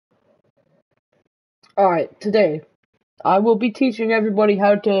Alright, today I will be teaching everybody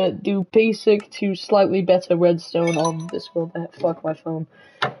how to do basic to slightly better redstone on this world. Fuck my phone.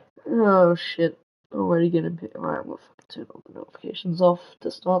 Oh shit. Already getting hit. Alright, we'll fucking turn all the notifications off to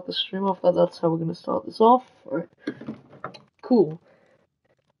start the stream off. That's how we're gonna start this off. Alright. Cool.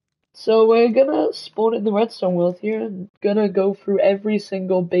 So we're gonna spawn in the redstone world here and gonna go through every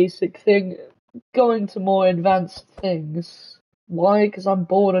single basic thing, going to more advanced things. Why? Because I'm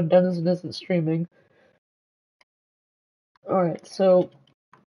bored and Denizen isn't streaming. Alright, so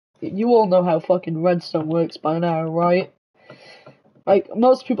you all know how fucking redstone works by now, right? Like,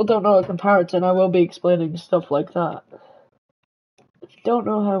 most people don't know a comparison, I will be explaining stuff like that. If you don't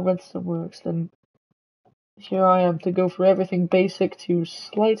know how redstone works, then here I am to go through everything basic to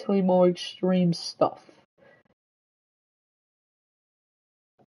slightly more extreme stuff.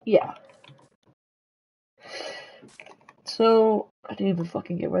 Yeah. So, I didn't even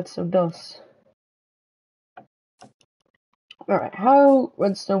fucking get redstone dust. Alright, how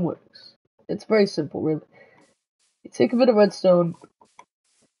redstone works. It's very simple, really. You take a bit of redstone,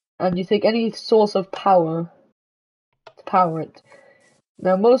 and you take any source of power to power it.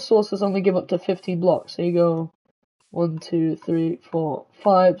 Now, most sources only give up to 15 blocks, so you go 1, 2, 3, 4,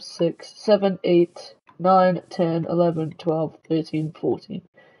 5, 6, 7, 8, 9, 10, 11, 12, 13, 14,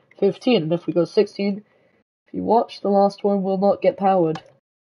 15, and if we go 16, if you watch, the last one will not get powered.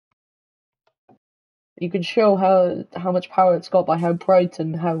 You can show how much power it's got by how bright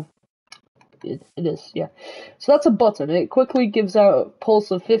and how it is, yeah. So that's a button. It quickly gives out a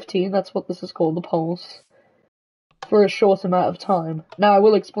pulse of 15, that's what this is called, the pulse, for a short amount of time. Now, I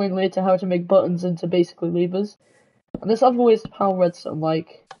will explain later how to make buttons into basically levers. And there's other ways to power redstone,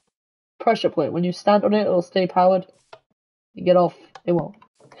 like pressure plate. When you stand on it, it'll stay powered. You get off, it won't.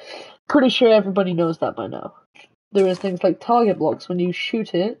 Pretty sure everybody knows that by now. There is things like target blocks. When you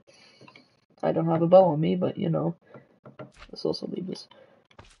shoot it, I don't have a bow on me, but you know, there's also levers.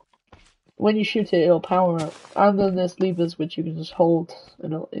 When you shoot it, it'll power up. And then there's levers which you can just hold,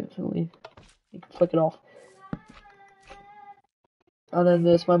 and it'll infinitely, you can flick it off. And then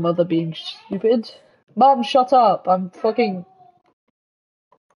there's my mother being stupid. Mom, shut up! I'm fucking...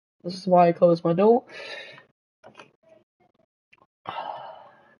 This is why I closed my door.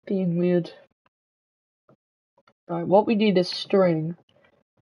 Being weird. Alright, what we need is string.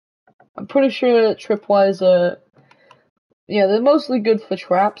 I'm pretty sure tripwires are... Yeah, they're mostly good for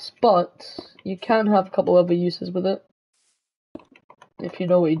traps, but you can have a couple other uses with it. If you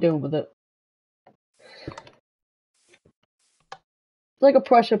know what you're doing with it. It's like a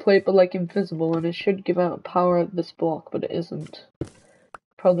pressure plate, but like invisible, and it should give out power at this block, but it isn't.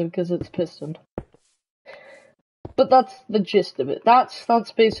 Probably because it's piston. But that's the gist of it.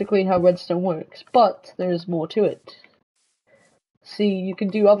 That's basically how redstone works, but there is more to it. See, you can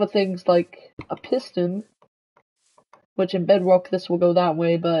do other things like a piston, which in bedrock this will go that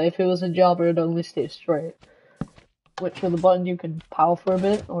way, but if it was in Java it'd only stay straight. Which with a button you can power for a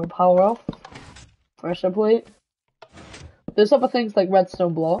bit, or power off. Pressure plate. There's other things like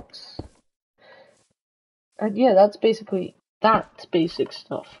redstone blocks. And yeah, that's basically that basic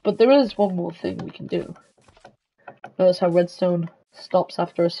stuff. But there is one more thing we can do. Notice how redstone stops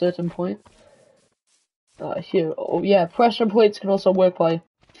after a certain point. Here, oh yeah, pressure plates can also work by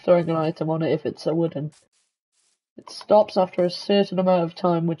throwing an item on it if it's a wooden. It stops after a certain amount of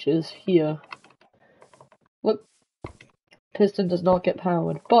time, which is here. Look, piston does not get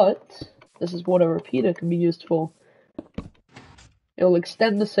powered, but this is what a repeater can be used for. It will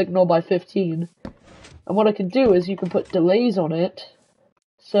extend the signal by 15, and what I can do is you can put delays on it,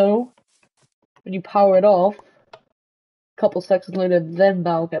 so when you power it off, a couple seconds later, then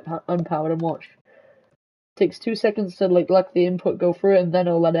that'll get unpowered, and watch. It takes 2 seconds to like let the input go through it, and then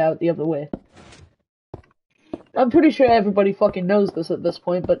it'll let it out the other way. I'm pretty sure everybody fucking knows this at this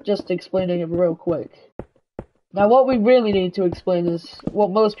point, but just explaining it real quick. Now what we really need to explain is,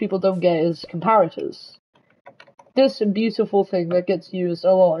 what most people don't get is comparators. This beautiful thing that gets used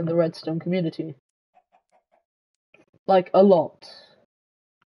a lot in the redstone community. Like, a lot.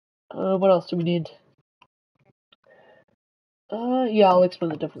 What else do we need? Yeah, I'll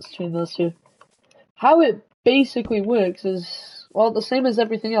explain the difference between those two. How it basically works is, well, the same as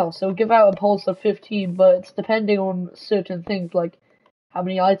everything else. It'll give out a pulse of 15, but it's depending on certain things, like how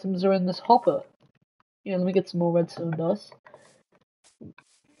many items are in this hopper. Yeah, let me get some more redstone dust.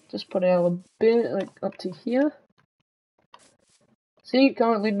 Just put it out a bit, like, up to here. See,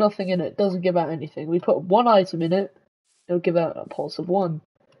 currently nothing in it, doesn't give out anything. We put one item in it, it'll give out a pulse of 1.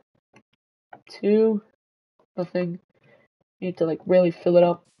 2, nothing. You need to, like, really fill it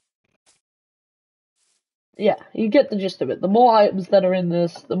up. Yeah, you get the gist of it. The more items that are in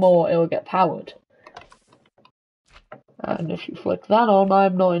this, the more it'll get powered. And if you flick that on,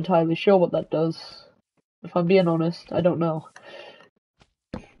 I'm not entirely sure what that does. If I'm being honest, I don't know.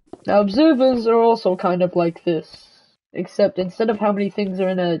 Now, observers are also kind of like this, except instead of how many things are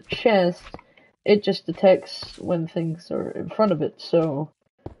in a chest, it just detects when things are in front of it. So,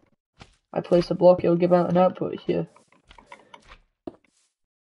 I place a block, it'll give out an output here.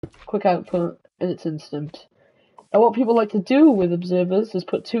 Quick output, and it's instant. Now, what people like to do with observers is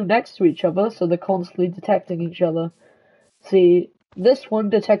put two next to each other, so they're constantly detecting each other. See, this one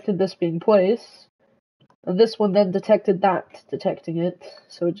detected this being placed, and this one then detected that, detecting it,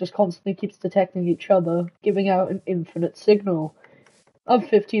 so it just constantly keeps detecting each other, giving out an infinite signal. Of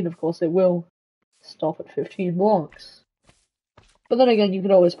 15, of course, it will stop at 15 blocks. But then again, you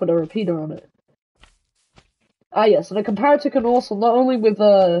could always put a repeater on it. Ah yes, and a comparator can also, not only with,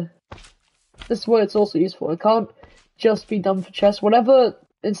 this is what it's also used for, it can't just be done for chess, whatever,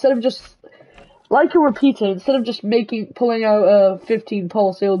 instead of just, like a repeater, instead of just pulling out a 15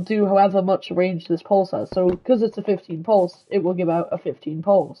 pulse, it'll do however much range this pulse has. So, because it's a 15 pulse, it will give out a 15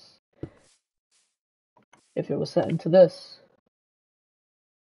 pulse. If it was set into this.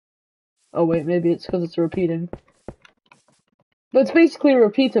 Oh wait, maybe it's because it's repeating. But it's basically a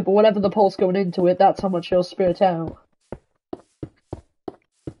repeater, but whatever the pulse going into it, that's how much it'll spit out.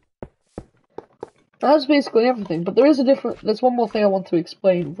 That's basically everything, but there's one more thing I want to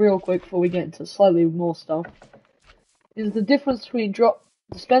explain real quick before we get into slightly more stuff. Is the difference between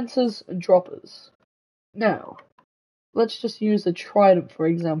dispensers and droppers. Now, let's just use a trident for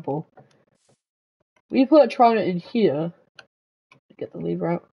example. We put a trident in here, get the lever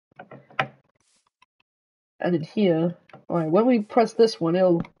out, and in here, alright, when we press this one,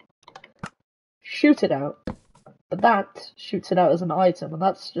 it'll shoot it out, but that shoots it out as an item, and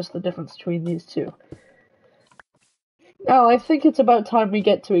that's just the difference between these two. Now, I think it's about time we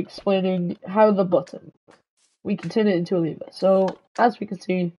get to explaining how the button, we can turn it into a lever. So, as we can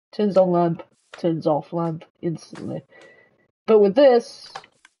see, turns on lamp, turns off lamp instantly. But with this,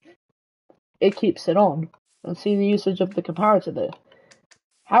 it keeps it on. And see the usage of the comparator there.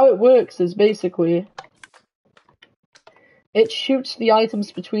 How it works is basically, it shoots the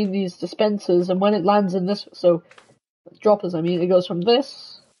items between these dispensers, and when it lands in this, so, droppers I mean, it goes from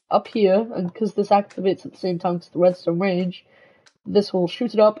this, up here, and because this activates at the same time as the redstone range, this will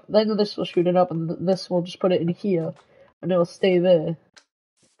shoot it up, then this will shoot it up, and this will just put it in here, and it will stay there.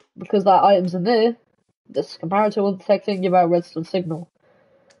 Because that item's in there, this comparator will detect it and give out a redstone signal.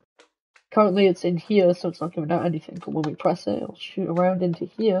 Currently it's in here, so it's not giving out anything, but when we press it, it'll shoot around into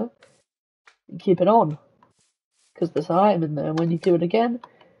here, and keep it on. Because there's an item in there, and when you do it again,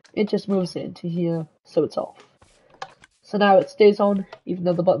 it just moves it into here, so it's off. So now it stays on, even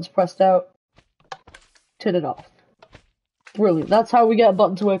though the button's pressed out. Turn it off. Brilliant. That's how we get a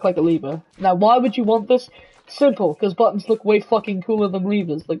button to work like a lever. Now, why would you want this? Simple, because buttons look way fucking cooler than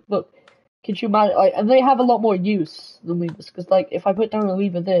levers. Like, look, could you imagine? Like, and they have a lot more use than levers. Because, like, if I put down a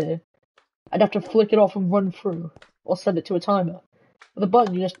lever there, I'd have to flick it off and run through, or set it to a timer. With a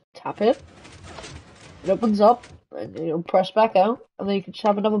button, you just tap it, it opens up, and it'll press back out, and then you can just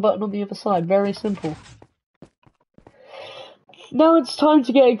have another button on the other side. Very simple. Now it's time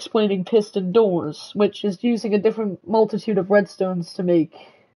to get explaining piston doors, which is using a different multitude of redstones to make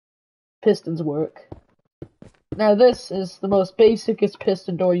pistons work. Now this is the most basicest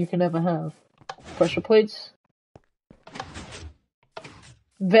piston door you can ever have. Pressure plates.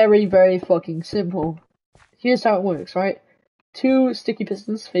 Very, very fucking simple. Here's how it works, right? Two sticky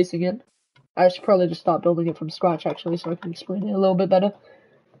pistons facing in. I should probably just start building it from scratch actually so I can explain it a little bit better.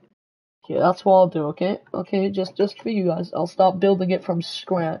 Okay, that's what I'll do, okay? Okay, just for you guys. I'll start building it from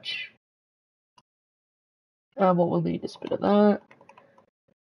scratch. And what we'll need is a bit of that.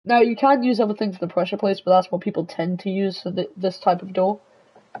 Now, you can use other things than pressure plates, but that's what people tend to use for this type of door.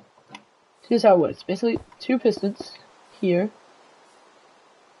 Here's how it works. Basically, two pistons here.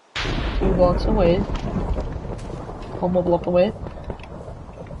 2 blocks away. 1 more block away.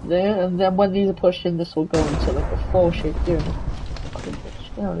 There, and then when these are pushed in, this will go into like a flow shape here.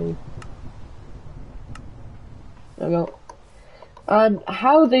 There we go. And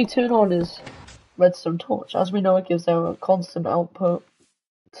how they turn on is redstone torch. As we know, it gives out a constant output.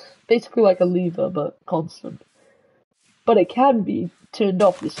 Basically like a lever, but constant. But it can be turned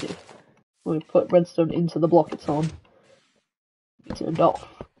off, you see. When we put redstone into the block it's on, it's turned off.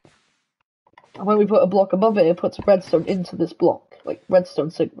 And when we put a block above it, it puts redstone into this block, like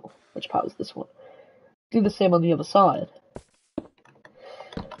redstone signal, which powers this one. Do the same on the other side.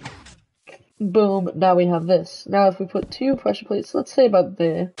 Boom, now we have this. Now if we put 2 pressure plates, let's say about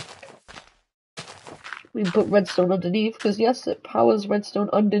there, we can put redstone underneath, because yes, it powers redstone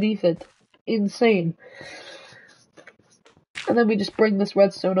underneath it. Insane. And then we just bring this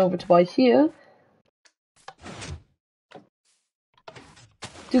redstone over to by here.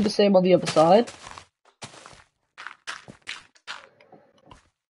 Do the same on the other side.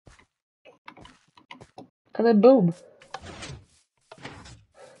 And then boom.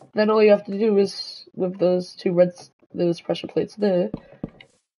 Then all you have to do is, with those those pressure plates there,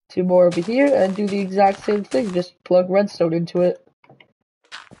 2 more over here, and do the exact same thing. Just plug redstone into it.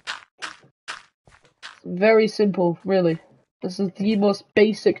 Very simple, really. This is the most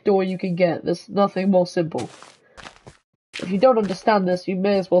basic door you can get. There's nothing more simple. If you don't understand this, you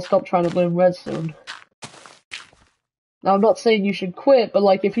may as well stop trying to learn redstone. Now, I'm not saying you should quit, but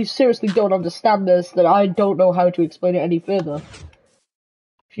like, if you seriously don't understand this, then I don't know how to explain it any further.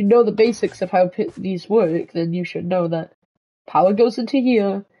 If you know the basics of how these work, then you should know that power goes into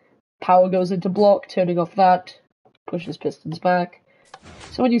here, power goes into block, turning off that, pushes pistons back.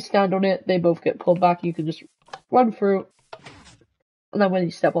 So when you stand on it, they both get pulled back, you can just run through, and then when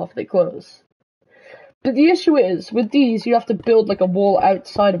you step off, they close. But the issue is, with these, you have to build like a wall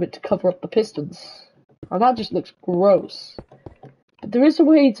outside of it to cover up the pistons. And that just looks gross. But there is a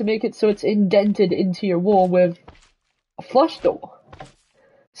way to make it so it's indented into your wall with a flush door.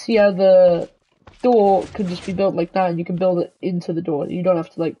 See how the door could just be built like that, and you can build it into the door. You don't have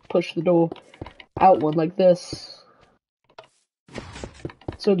to like push the door outward like this,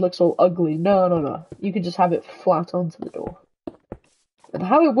 so it looks all ugly. No. You can just have it flat onto the door. And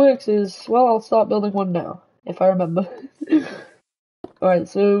how it works is, well, I'll start building one now, if I remember. Alright,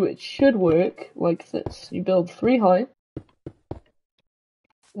 so it should work like this. You build 3 high,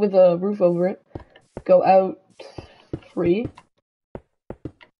 with a roof over it, go out 3,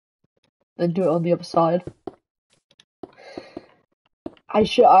 then do it on the other side.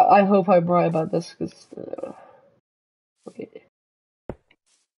 I hope I'm right about this, because, okay.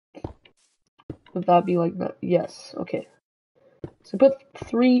 Would that be like that? Yes, okay. So put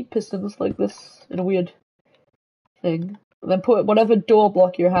 3 pistons like this in a weird thing, and then put whatever door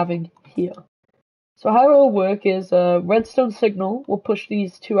block you're having here. So how it will work is redstone signal will push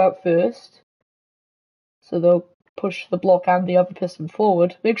these 2 out first. So they'll push the block and the other piston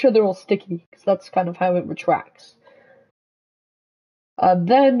forward. Make sure they're all sticky, because that's kind of how it retracts.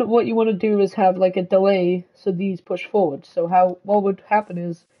 Then what you want to do is have like a delay so these push forward. So what would happen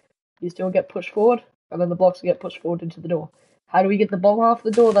is these 2 will get pushed forward, and then the blocks will get pushed forward into the door. How do we get the bottom half of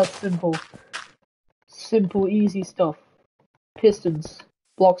the door? That's simple. Simple, easy stuff. Pistons.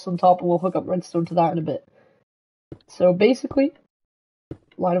 Blocks on top, and we'll hook up redstone to that in a bit. So basically,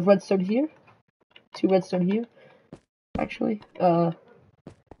 line of redstone here. 2 redstone here. Actually.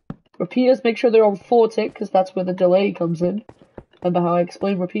 Repeaters, make sure they're on 4 tick, because that's where the delay comes in. Remember how I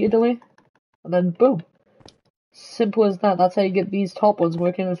explained repeater delay? And then boom. Simple as that. That's how you get these top ones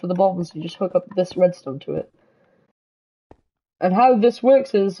working, and for the bottom ones, you just hook up this redstone to it. And how this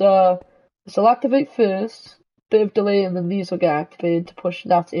works is, this will activate first, bit of delay, and then these will get activated to push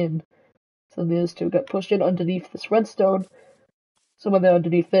that in. So these 2 get pushed in underneath this redstone. So when they're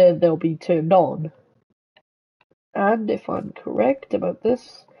underneath there, they'll be turned on. And if I'm correct about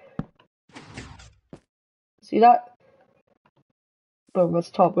this, see that? Boom, that's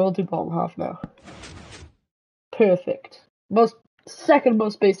top. We'll do bottom half now. Perfect. Second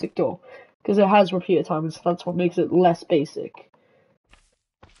most basic door, because it has repeater timers, so that's what makes it less basic.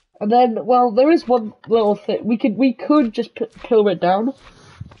 And then, well, there is one little thing. We could just pillar it down,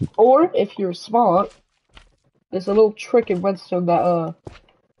 or if you're smart, there's a little trick in redstone that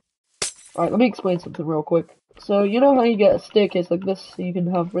Alright, let me explain something real quick. So you know how you get a staircase like this, so you can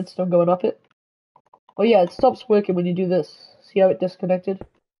have redstone going up it? Oh yeah, it stops working when you do this. See how it disconnected?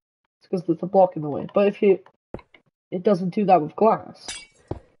 It's because there's a block in the way. But it doesn't do that with glass.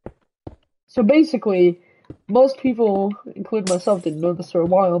 So basically, most people, including myself, didn't know this for a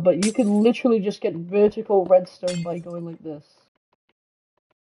while, but you can literally just get vertical redstone by going like this.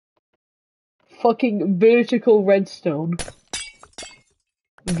 Fucking vertical redstone.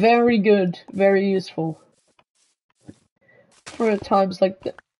 Very good, very useful. For times like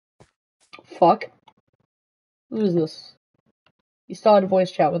that. Fuck. Who is this? He started a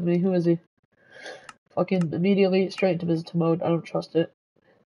voice chat with me, who is he? Fucking immediately straight into visitor mode, I don't trust it.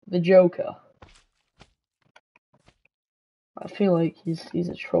 The Joker. I feel like he's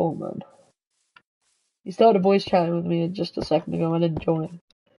a troll, man. He started voice chatting with me just a second ago, I didn't join.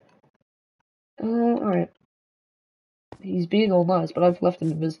 Alright. He's being all nice, but I've left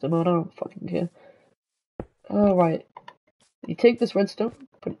him in visitor mode, I don't fucking care. Alright. You take this redstone,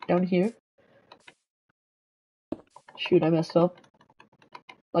 put it down here. Shoot, I messed up.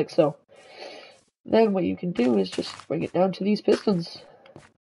 Like so. Then what you can do is just bring it down to these pistons.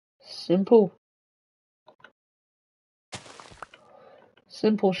 Simple.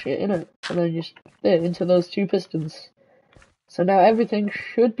 Simple shit, innit? And then just there into those two pistons. So now everything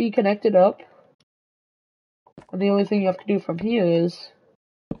should be connected up. And the only thing you have to do from here is...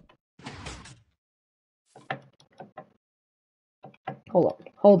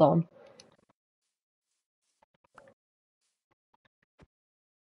 hold on.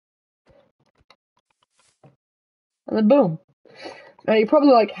 And then boom. Now you're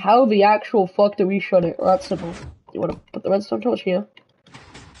probably like, how the actual fuck do we shut it? Well, that's simple. You want to put the redstone torch here.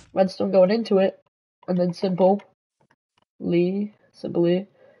 Redstone going into it. And then simply lever.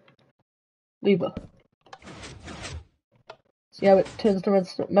 See how it turns to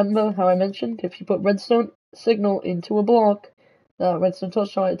redstone? Remember how I mentioned if you put redstone signal into a block, that redstone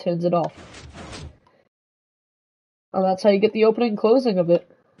torch it turns it off. And that's how you get the opening and closing of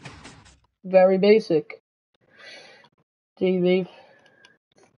it. Very basic. Do you leave?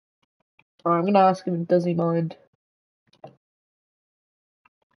 Alright, I'm gonna ask him, does he mind?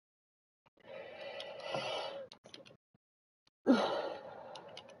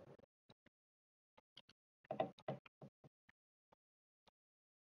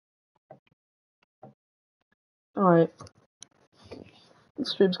 Alright. The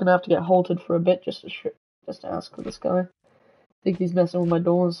stream's gonna have to get halted for a bit just to ask for this guy. I think he's messing with my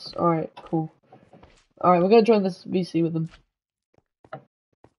doors. Alright, cool. Alright, we're gonna join this VC with him.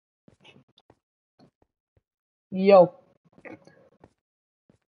 Yo.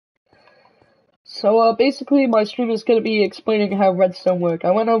 So, basically my stream is gonna be explaining how redstone work.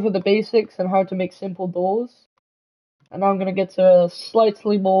 I went over the basics and how to make simple doors. And now I'm gonna get to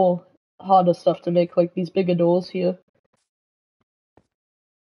slightly more harder stuff to make, like these bigger doors here.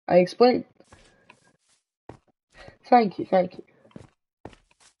 I explained. Thank you.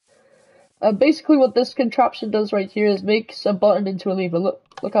 Basically what this contraption does right here is makes a button into a lever.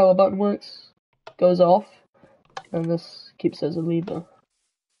 Look how a button works. Goes off, and this keeps it as a lever.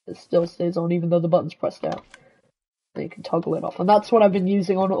 It still stays on even though the button's pressed down. Then you can toggle it off. And that's what I've been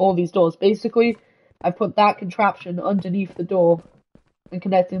using on all these doors. Basically, I put that contraption underneath the door and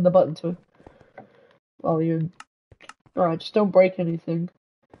connecting the button to it. Well, you're... Alright, just don't break anything.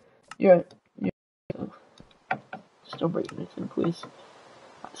 Just don't break anything, please.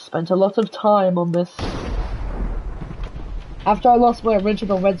 I spent a lot of time on this. After I lost my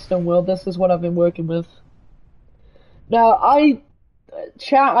original redstone world, this is what I've been working with. Now,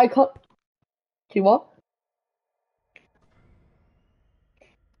 chat, I can't... Do what?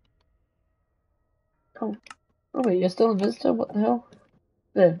 Oh, wait, you're still a visitor? What the hell?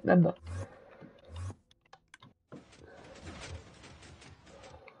 There, remember.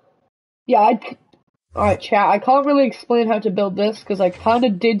 Yeah, Alright, chat, I can't really explain how to build this, because I kinda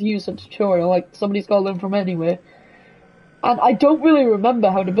did use a tutorial, like, somebody's gotta learn from anywhere. And I don't really remember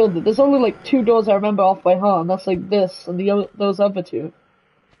how to build it. There's only, like, 2 doors I remember off by heart, and that's, like, this, and those other 2.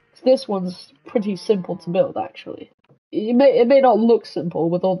 This one's pretty simple to build, actually. It may not look simple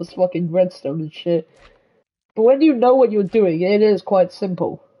with all this fucking redstone and shit, but when you know what you're doing, it is quite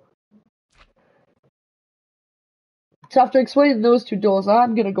simple. So after explaining those 2 doors,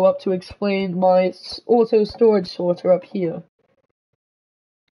 I'm gonna go up to explain my auto storage sorter up here.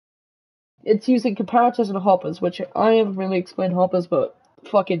 It's using comparators and hoppers, which I haven't really explained hoppers, but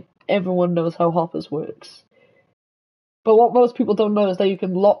fucking everyone knows how hoppers works. But what most people don't know is that you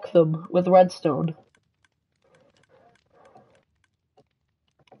can lock them with redstone.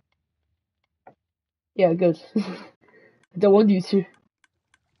 Yeah, good. I don't want you to.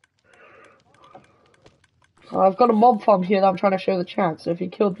 I've got a mob farm here that I'm trying to show the chat, so if you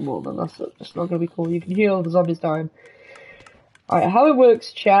killed them all, then that's just not gonna be cool. You can hear all the zombies dying. Alright, how it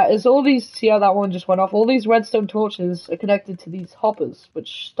works, chat, is all these, see how that one just went off? All these redstone torches are connected to these hoppers,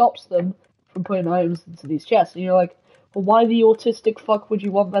 which stops them from putting items into these chests. And you're like, well, why the autistic fuck would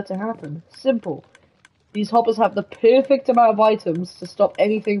you want that to happen? Simple. These hoppers have the perfect amount of items to stop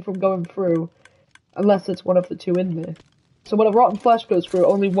anything from going through, unless it's one of the 2 in there. So when a rotten flesh goes through,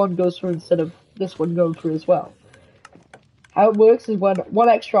 only one goes through instead of this one going through as well. How it works is when one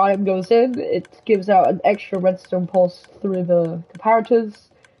extra item goes in, it gives out an extra redstone pulse through the comparators,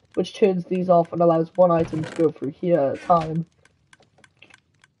 which turns these off and allows one item to go through here at a time.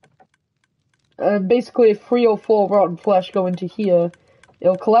 And basically, if 3 or 4 rotten flesh go into here,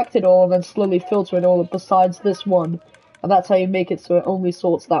 it'll collect it all and then slowly filter it all besides this one. And that's how you make it so it only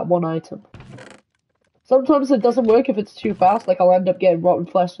sorts that one item. Sometimes it doesn't work if it's too fast, like I'll end up getting rotten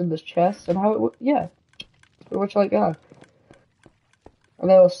flesh in this chest, and how it works, yeah. Pretty much like that. And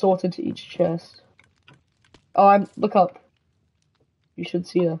they'll sort into each chest. Oh, look up. You should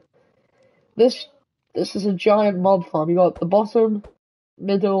see her. This is a giant mob farm. You got the bottom,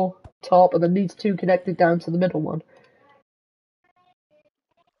 middle, top, and then these 2 connected down to the middle one.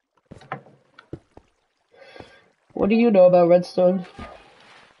 What do you know about redstone?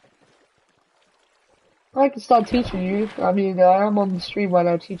 I can start teaching you. I mean, I am on the stream right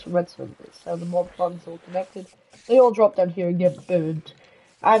now teaching redstone. So the mob farms all connected. They all drop down here and get burned.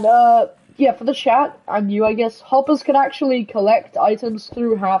 And, yeah, for the chat, and you, I guess, hoppers can actually collect items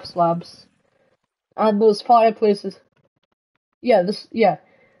through half slabs. And those fireplaces. Yeah,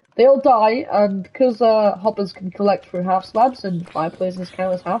 they all die, and because hoppers can collect through half slabs, and fireplaces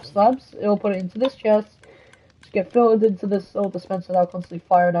count as half slabs, it'll put it into this chest, just get filled into this old dispenser that'll constantly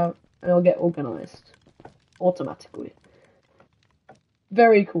fire it out, and it'll get organized. Automatically.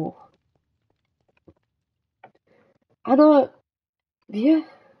 Very cool. And, yeah.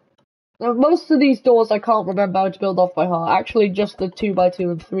 Now, most of these doors I can't remember how to build off by heart. Actually, just the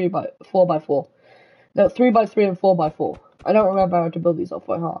 2x2 and 4x4. No, 3x3 and 4x4. I don't remember how to build these off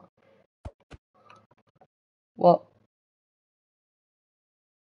by heart. What?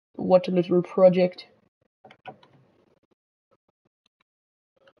 What a little project.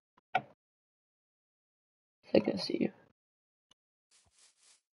 I think I see you.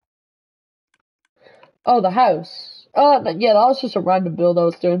 Oh, the house. Yeah, that was just a random build I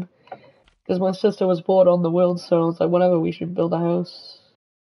was doing. Because my sister was bored on the world, so I was like, whatever, we should build a house.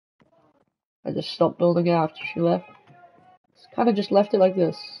 I just stopped building it after she left. Kind of just left it like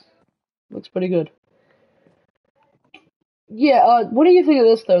this. Looks pretty good. Yeah, what do you think of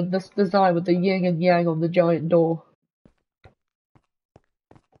this, though? This design with the yin and yang on the giant door.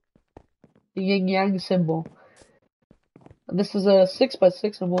 The yin-yang symbol. And this is a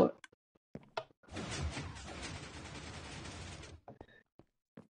 6x6 and what?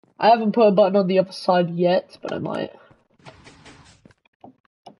 I haven't put a button on the other side yet, but I might.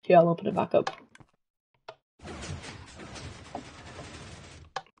 Yeah, I'll open it back up.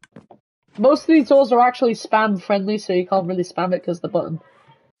 Most of these doors are actually spam friendly, so you can't really spam it because the button.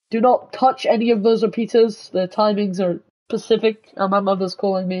 Do not touch any of those repeaters. The timings are specific. My mother's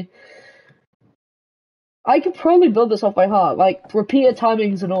calling me. I could probably build this off by heart, like repeater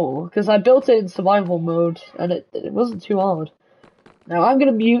timings and all, because I built it in survival mode and it wasn't too hard. Now I'm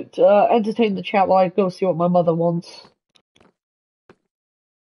gonna mute, entertain the chat while I go see what my mother wants.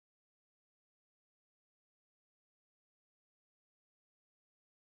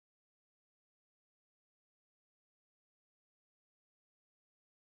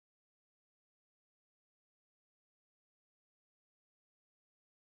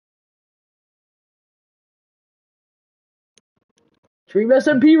 Dream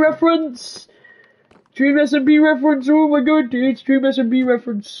SMP reference! Dream SMP reference, oh my god, it's Dream SMP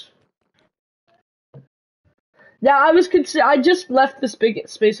reference. Yeah, I just left this big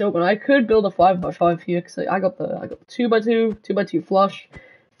space open. I could build a 5x5 here, because I got the 2x2, 2x2 flush,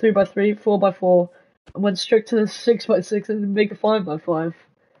 3x3, 4x4, and went straight to the 6x6 and make a 5x5.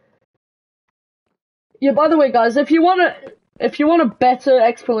 Yeah, by the way, guys, if you want a better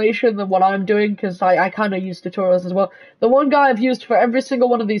explanation than what I'm doing, because I kind of use tutorials as well, the one guy I've used for every single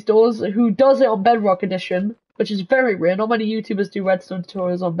one of these doors, who does it on Bedrock Edition, which is very rare, not many YouTubers do redstone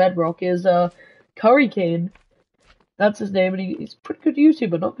tutorials on Bedrock, is Currycane. That's his name, and he's a pretty good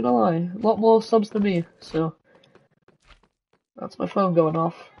YouTuber, not gonna lie. A lot more subs than me, so. That's my phone going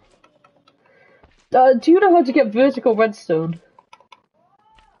off. Do you know how to get vertical redstone?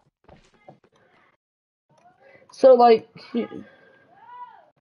 So, like,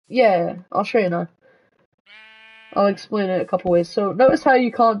 yeah, I'll show you now. I'll explain it a couple ways. So, notice how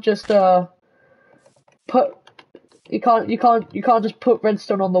you can't just, you can't just put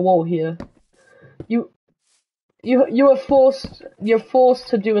redstone on the wall here. You're forced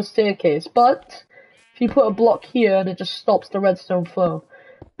to do a staircase, but if you put a block here and it just stops the redstone flow.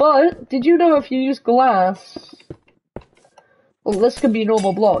 But did you know if you use glass, well, this could be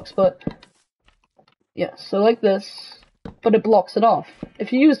normal blocks, but yeah, so like this, but it blocks it off.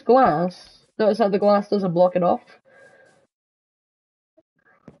 If you use glass, notice how the glass doesn't block it off.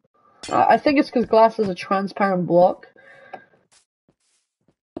 I think it's because glass is a transparent block.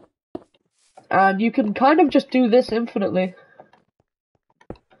 And you can kind of just do this infinitely.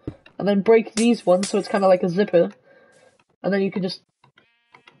 And then break these ones, so it's kind of like a zipper. And then you can just...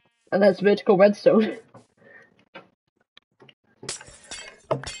 And that's vertical redstone.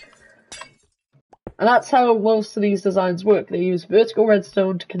 And that's how most of these designs work. They use vertical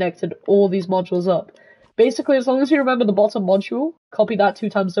redstone to connect all these modules up. Basically, as long as you remember the bottom module, copy that 2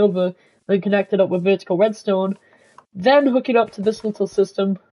 times over, then connect it up with vertical redstone, then hook it up to this little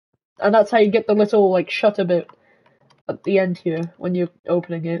system, and that's how you get the little, like, shutter bit at the end here, when you're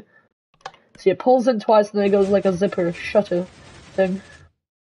opening it. See, it pulls in twice, and then it goes like a zipper shutter thing.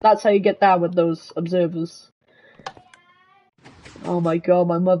 That's how you get that with those observers. Oh my god,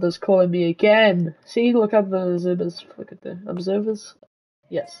 my mother's calling me again. See, look at the observers. Look at the observers.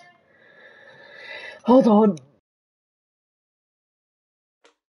 Yes. Hold on.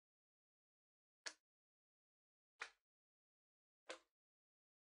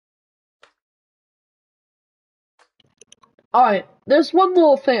 Alright, there's one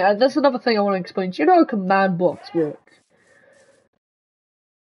more thing. There's another thing I want to explain. Do you know how command blocks work?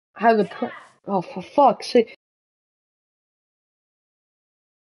 How the oh, for fuck's sake.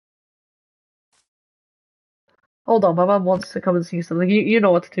 Hold on, my mom wants to come and see something. You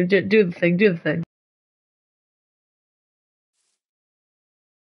know what to do. Do the thing, do the thing.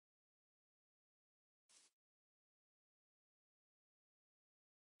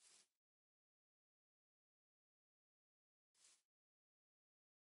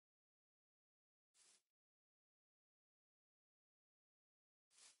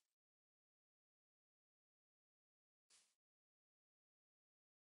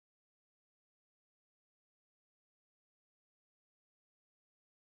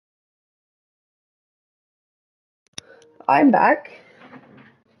 I'm back.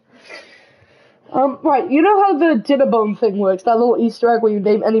 Right, you know how the dinner bone thing works? That little Easter egg where you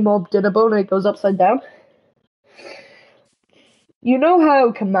name any mob dinner bone and it goes upside down? You know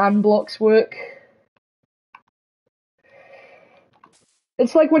how command blocks work?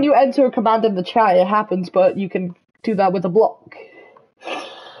 It's like when you enter a command in the chat, it happens, but you can do that with a block.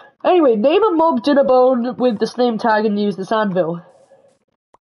 Anyway, name a mob dinner bone with this name tag and use this anvil.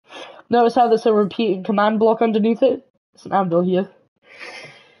 Notice how there's a repeating command block underneath it? It's an anvil here.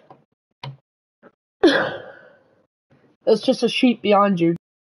 There's just a sheep behind you.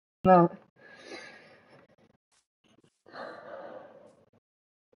 No.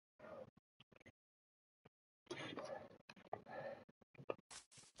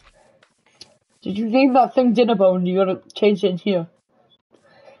 Did you name that thing dinner bone? You gotta change it in here.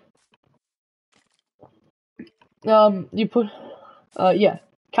 You put, yeah,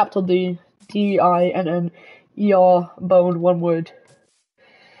 capital D, D-I-N-N-E-R, bone, one word.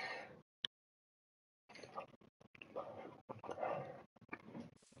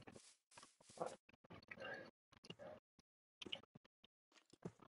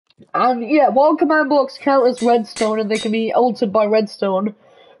 And yeah, while command blocks count as redstone and they can be altered by redstone,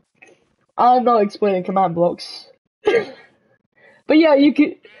 I'm not explaining command blocks. But yeah, you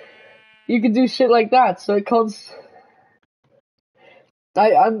can do shit like that, so it cons.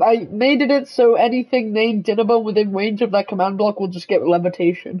 I made it so anything named Dynamo within range of that command block will just get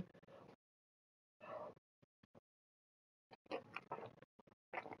levitation.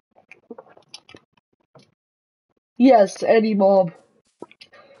 Yes, any mob.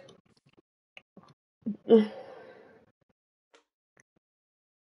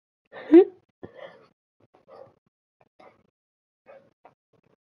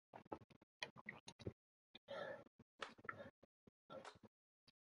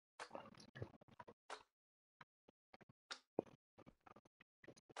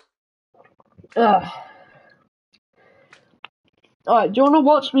 Alright, do you want to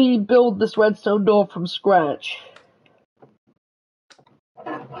watch me build this redstone door from scratch?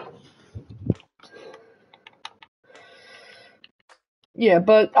 Yeah,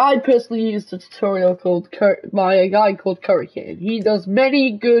 but I personally used a tutorial called by a guy called Currycan. He does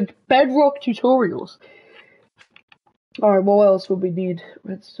many good bedrock tutorials. Alright, what else would we need?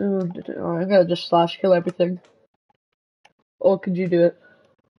 Redstone. Alright, I'm gonna just slash kill everything. Or could you do it?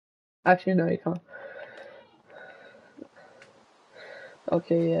 Actually, no, you can't.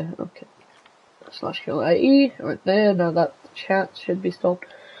 Okay, yeah, okay. Slash kill IE, right there, now that chat should be stopped.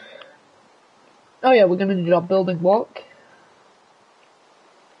 Oh yeah, we're gonna need our building block.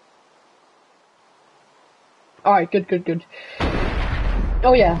 Alright, good.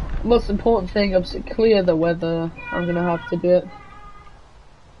 Oh yeah, most important thing, clear the weather. I'm gonna have to do it.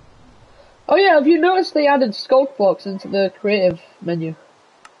 Oh yeah, have you noticed they added sculk blocks into the creative menu?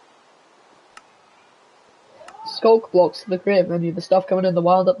 Sculk blocks to the creative menu, the stuff coming in the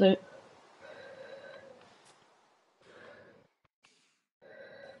wild update.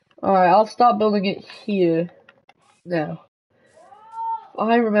 Alright, I'll start building it here. Now.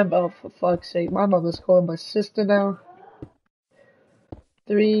 I remember, oh, for fuck's sake, my mother's calling my sister now.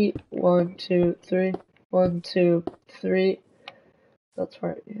 3, 1, 2, 3, 1, 2, 3. That's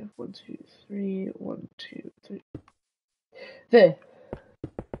right, yeah, 1, 2, 3, 1, 2, 3. There.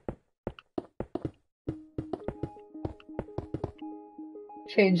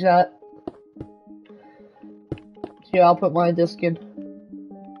 Change that. Here, I'll put my disc in.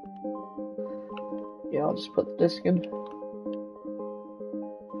 Yeah, I'll just put the disc in.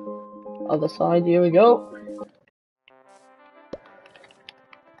 Other side, here we go.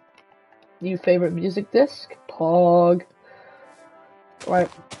 New favorite music disc? Pog. Right.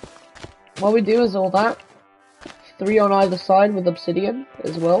 What we do is all that. 3 on either side with obsidian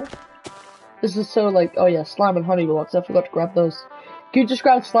as well. This is so like, oh yeah, slime and honey blocks. I forgot to grab those. Can you just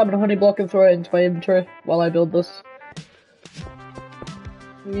grab slime and honey block and throw it into my inventory while I build this?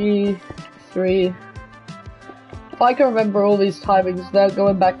 3. If I can remember all these timings without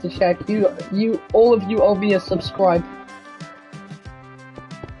going back to check, all of you owe me a subscribe.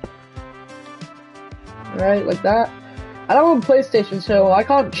 Alright, like that. I don't own PlayStation, so I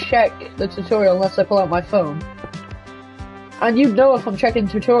can't check the tutorial unless I pull out my phone. And you'd know if I'm checking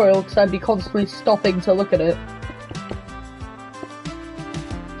tutorial, because I'd be constantly stopping to look at it.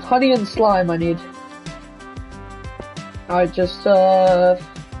 Honey and slime I need. Alright, just, throw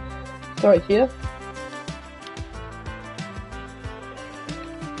it here.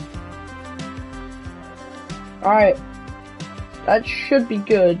 Alright. That should be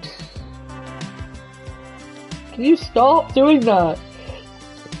good. Can you stop doing that?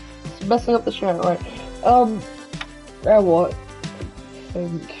 It's messing up the show, right. What?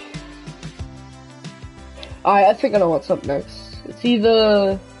 I think I know what's up next. It's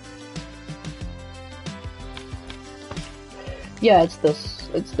either... Yeah, it's this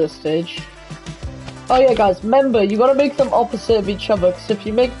stage. Oh yeah, guys, remember, you gotta make them opposite of each other, because if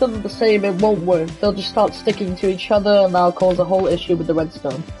you make them the same, it won't work. They'll just start sticking to each other, and that'll cause a whole issue with the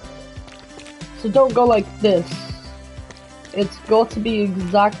redstone. So don't go like this. It's got to be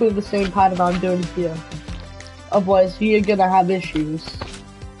exactly the same pattern I'm doing here. Otherwise, you're gonna have issues.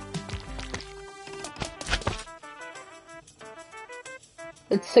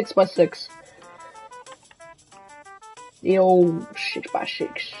 It's 6 by 6. The old 6 by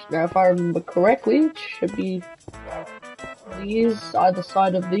 6. Now, if I remember correctly, it should be these, either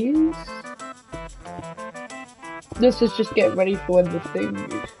side of these. This is just getting ready for when the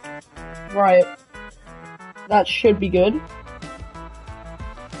thing... Right. That should be good.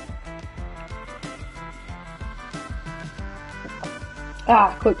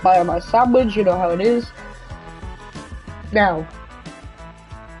 Ah, quick bite on my sandwich, you know how it is. Now,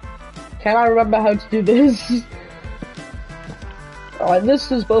 can I remember how to do this? Alright,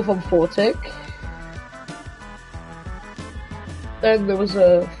 this is both on 4 tick. Then there was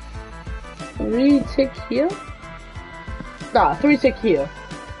a 3 tick here. Nah, 3 tick here.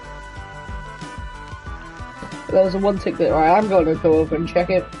 There was a 1 tick there. Alright, I'm gonna go over and check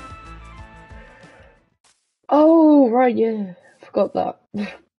it. Oh, right, yeah. Forgot that.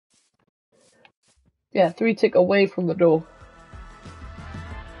 Yeah, 3 tick away from the door.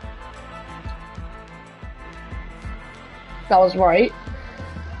 That was right.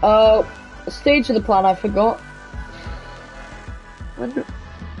 Stage of the plan I forgot. When do...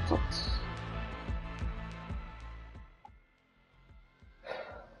 What?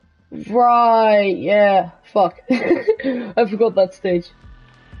 Right, yeah. Fuck. I forgot that stage.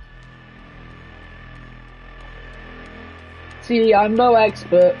 See, I'm no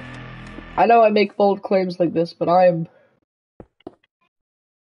expert. I know I make bold claims like this, but I am...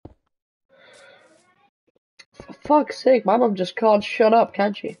 For fuck's sake, my mom just can't shut up,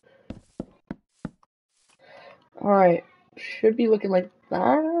 can't she? Alright, should be looking like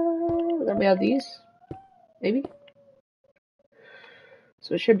that. Then we have these. Maybe?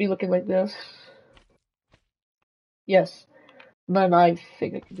 So it should be looking like this. Yes. And then I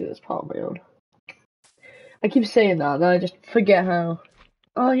think I can do this part on my own. I keep saying that, and then I just forget how.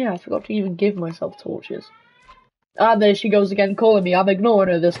 Oh yeah, I forgot to even give myself torches. Ah, there she goes again calling me. I'm ignoring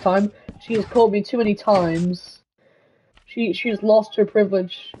her this time. She has called me too many times. She has lost her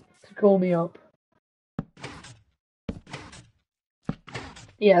privilege to call me up.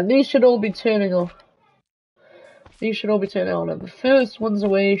 Yeah, these should all be turning off. These should all be turning on, and the first ones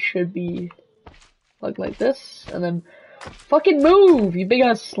away should be like this, and then fucking move, you big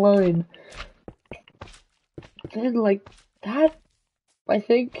ass slime. Then like that, I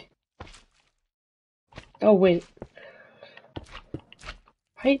think. Oh wait,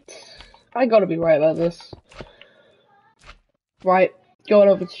 right? I gotta be right about this. Right, going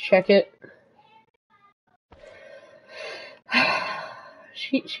over to check it.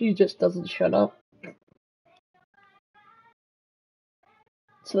 She just doesn't shut up.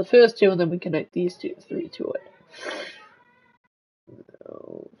 So the first two, and then we connect these 3 to it.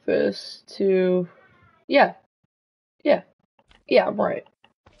 First two, yeah, I'm right.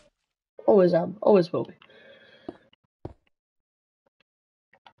 Always am, always will be.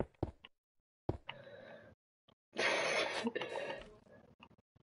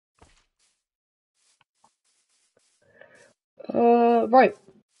 Right.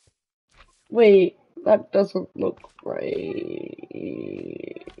 Wait, that doesn't look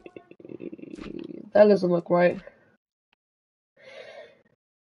right. That doesn't look right.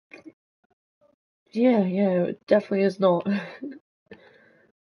 Yeah, it definitely is not.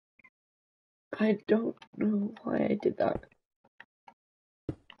 I don't know why I did that.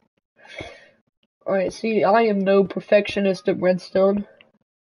 Alright, see, I am no perfectionist at Redstone.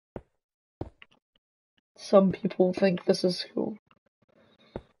 Some people think this is cool.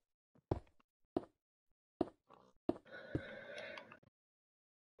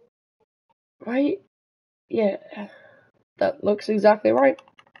 Right? Yeah, that looks exactly right.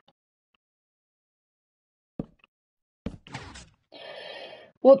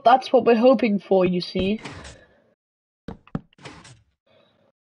 Well, that's what we're hoping for, you see.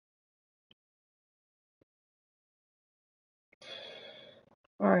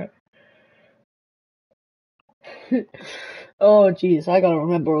 Alright. Oh, jeez, I gotta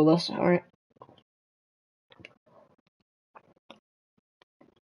remember all this. Alright.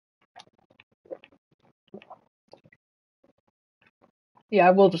 Yeah,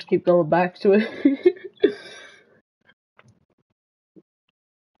 I will just keep going back to it.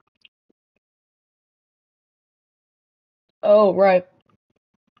 Oh, right.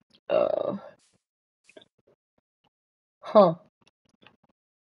 Huh.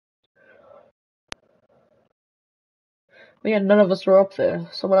 Yeah, none of us are up there.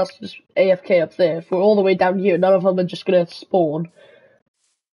 Someone else just AFK up there. If we're all the way down here, none of them are just gonna spawn.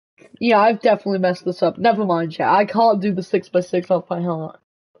 Yeah, I've definitely messed this up. Never mind, chat. I can't do the 6x6 off by heart.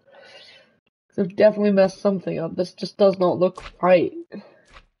 I've definitely messed something up. This just does not look right.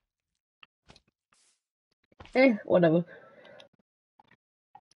 Whatever.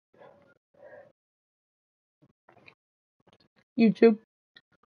 YouTube.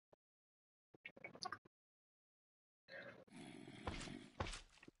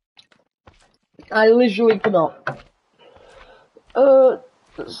 I literally cannot.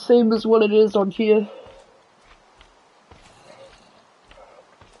 Same as what it is on here.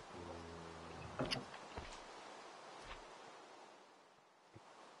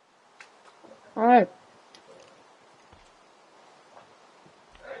 Alright.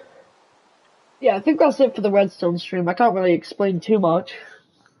 Yeah, I think that's it for the Redstone stream. I can't really explain too much.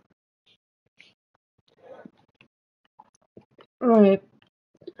 Alright.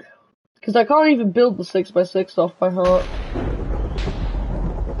 Because I can't even build the 6x6 off by heart.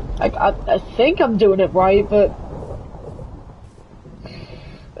 I think I'm doing it right, but...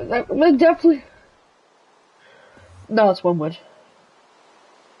 I'm definitely... No, it's one word.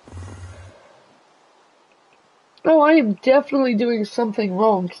 No, I am definitely doing something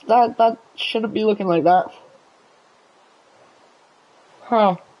wrong, 'cause that shouldn't be looking like that.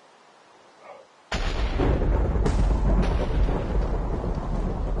 Huh.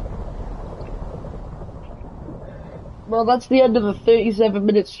 Well, that's the end of the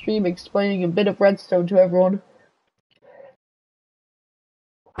 37-minute stream explaining a bit of Redstone to everyone.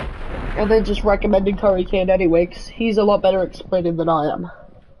 And then just recommending Curry Can anyway, 'cause he's a lot better explaining than I am.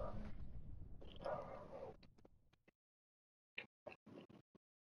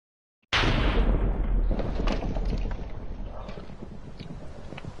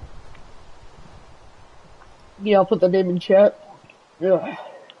 Yeah, I'll put the name in chat. Yeah.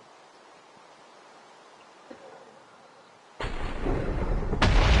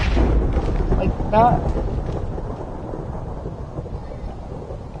 Like that.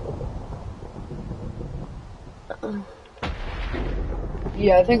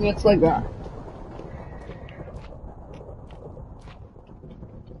 Yeah, I think it's like that.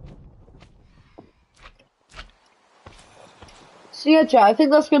 So yeah, chat, I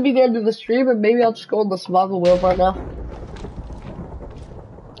think that's gonna be the end of the stream, and maybe I'll just go on the survival world right now.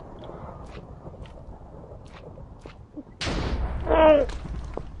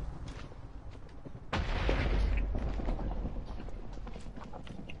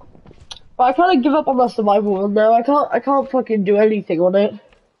 But I kinda give up on the survival world now. I can't fucking do anything on it.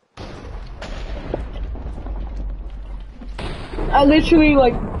 I literally,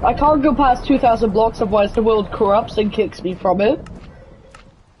 like, I can't go past 2,000 blocks, otherwise the world corrupts and kicks me from it.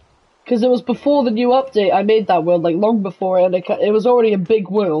 Because it was before the new update, I made that world, like, long before it, and it was already a big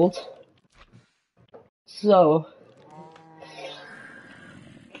world. So...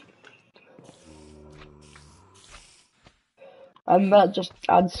 And that just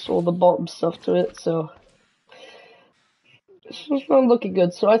adds all the bottom stuff to it, so... It's just not looking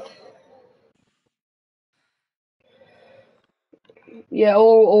good, so yeah,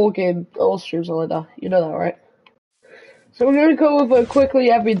 all streams are like that. You know that, right? So we're gonna go over quickly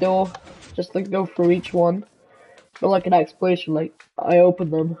every door, just like go through each one. But like an explanation, like I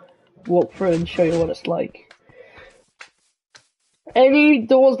open them, walk through and show you what it's like. Any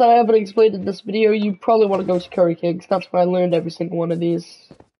doors that I haven't explained in this video, you probably want to go to Curry King's. That's where I learned every single one of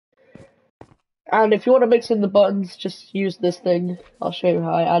these. And if you want to mix in the buttons, just use this thing. I'll show you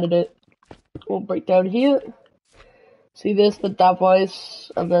how I added it. We'll break down here. See this, the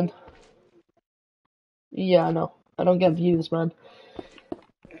device, and then... Yeah, I know. I don't get views, man.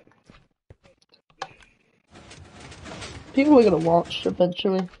 People are gonna watch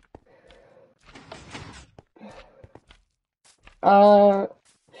eventually.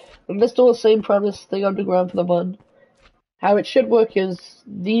 This door, same premise, thing underground for the button. How it should work is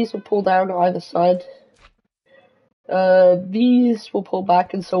these will pull down on either side. These will pull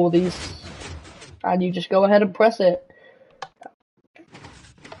back, and so will these. And you just go ahead and press it.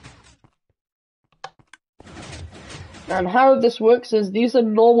 And how this works is these are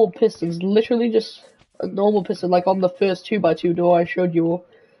normal pistons, literally just a normal piston, like on the first 2x2 door I showed you all.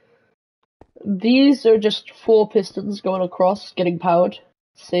 These are just 4 pistons going across, getting powered.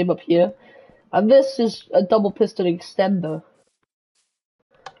 Same up here. And this is a double piston extender.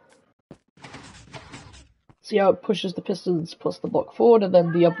 See how it pushes the pistons plus the block forward, and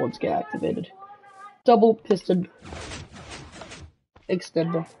then the other ones get activated. Double piston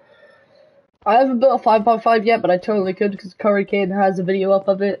extender. I haven't built a 5x5 yet, but I totally could because Curry Kane has a video up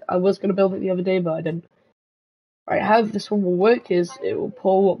of it. I was going to build it the other day, but I didn't. Alright, how this one will work is it will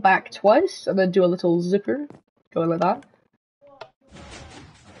pull back twice and then do a little zipper. Going like that.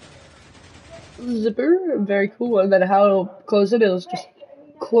 Zipper, very cool. And then how it'll close it is just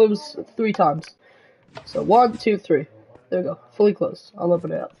close 3 times. So 1, 2, 3. There we go, fully closed. I'll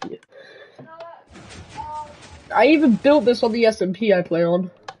open it up for you. I even built this on the SMP I play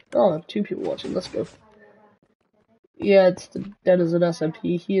on. Oh, 2 people watching, let's go. Yeah, it's the denizen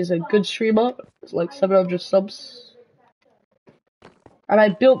SMP. He is a good streamer. It's like 700 subs. And I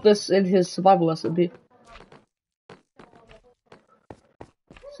built this in his survival SMP.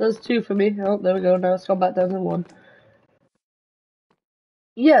 Says 2 for me. Oh, there we go. Now it's gone back down to 1.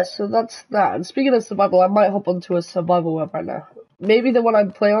 Yeah, so that's that. And speaking of survival, I might hop onto a survival web right now. Maybe the one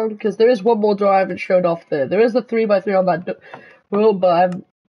I'm playing on, because there is one more door I haven't showed off there. There is a 3x3 on that world, but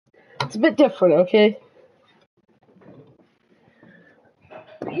it's a bit different, okay?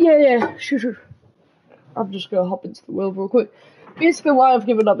 Yeah, sure. I'm just gonna hop into the world real quick. Basically, why I've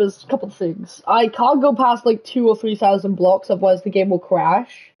given up is a couple of things. I can't go past like 2,000 or 3,000 blocks, otherwise the game will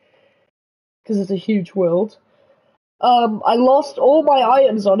crash. Because it's a huge world. I lost all my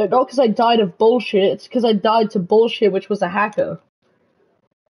items on it, not because I died of bullshit, it's because I died to bullshit, which was a hacker.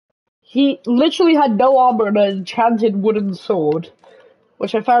 He literally had no armor and an enchanted wooden sword,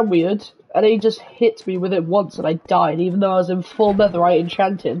 which I found weird, and he just hit me with it once and I died, even though I was in full netherite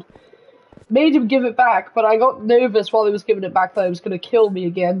enchanted. Made him give it back, but I got nervous while he was giving it back that he was going to kill me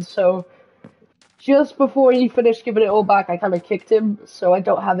again, so just before he finished giving it all back, I kind of kicked him, so I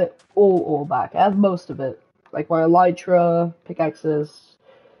don't have it all back. I have most of it. Like my elytra, pickaxes,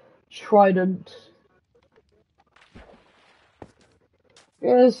 trident.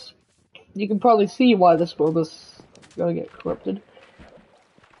 Yes, you can probably see why this world is gonna get corrupted.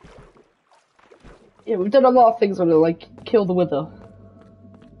 Yeah, we've done a lot of things on it, like kill the wither.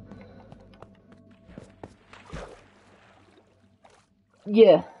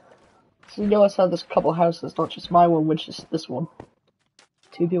 Yeah. So you notice how there's a couple houses, not just my one, which is this one.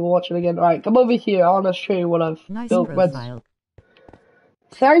 2 people watching again. Alright, come over here. I want to show you what I've built. Redstone.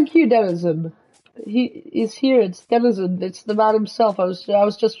 Thank you, Denizen. He is here. It's Denizen. It's the man himself. I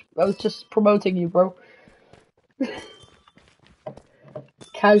was just promoting you, bro.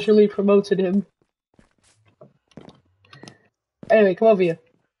 Casually promoted him. Anyway, come over here.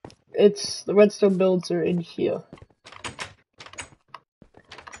 It's the redstone builds are in here.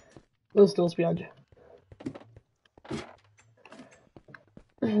 Those doors behind you.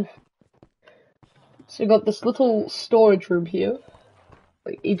 So you got this little storage room here,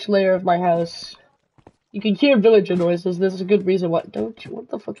 like each layer of my house. You can hear villager noises. There's a good reason why. Don't you? What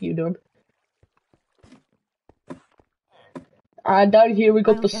the fuck are you doing? And down here we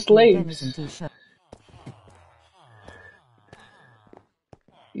got the slaves.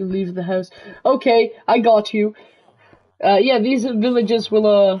 You leave the house. Okay, I got you. Yeah, these villagers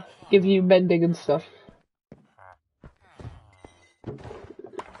will give you mending and stuff.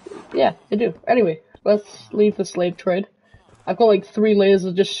 Yeah, they do. Anyway, let's leave the slave trade. I've got like 3 layers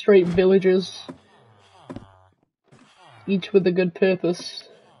of just straight villagers. Each with a good purpose.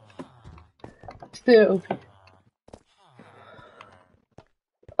 Still.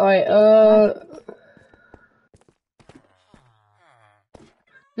 Alright,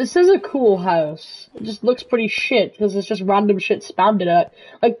 this is a cool house. It just looks pretty shit, because it's just random shit spammed at.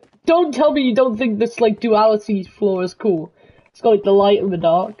 Like, don't tell me you don't think this, like, duality floor is cool. It's got like the light and the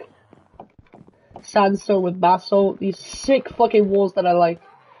dark. Sandstone with basalt. These sick fucking walls that I like.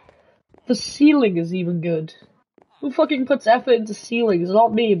 The ceiling is even good. Who fucking puts effort into ceilings?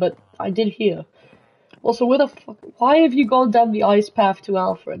 Not me, but I did here. Also, where the fuck? Why have you gone down the ice path to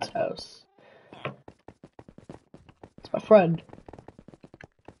Alfred's house? It's my friend.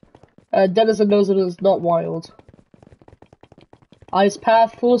 Denizen knows it is not wild. Ice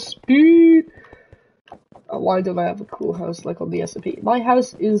path for speed! Why don't I have a cool house like on the SMP? My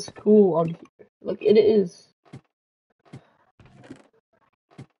house is cool on here. Like, it is.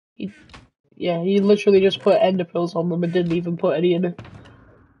 Yeah, he literally just put ender pearls on them and didn't even put any in it.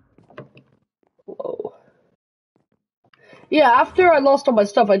 Whoa. Yeah, after I lost all my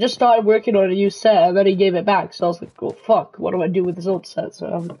stuff, I just started working on a new set, and then he gave it back, so I was like, oh fuck, what do I do with this old set?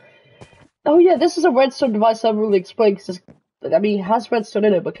 So, oh yeah, this is a redstone device I haven't really explained, because I mean, it has redstone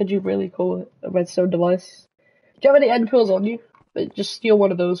in it, but could you really call it a redstone device? Do you have any end pearls on you? But just steal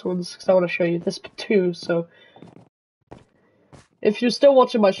one of those ones, because I want to show you. There's two, so... If you're still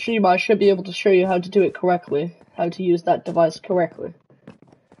watching my stream, I should be able to show you how to do it correctly. How to use that device correctly.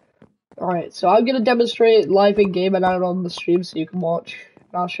 Alright, so I'm gonna demonstrate live in-game and out on the stream so you can watch.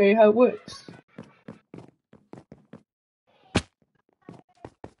 And I'll show you how it works.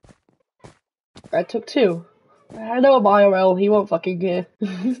 I took two. I know I'm IRL, he won't fucking care.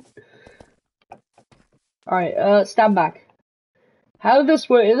 Alright, stand back. How did this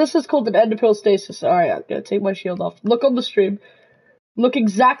work? This is called an enderpearl stasis. Alright, I'm gonna take my shield off. Look on the stream. Look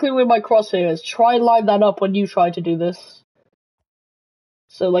exactly where my crosshair is. Try and line that up when you try to do this.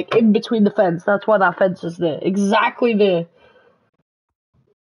 So, like, in between the fence. That's why that fence is there. Exactly there.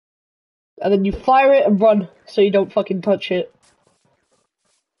 And then you fire it and run, so you don't fucking touch it.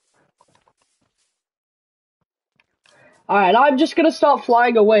 Alright, I'm just gonna start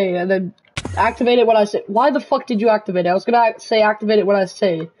flying away, and then activate it when I say- Why the fuck did you activate it? I was gonna say activate it when I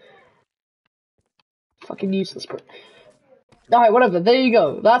say. Fucking useless, bro. Alright, whatever, there you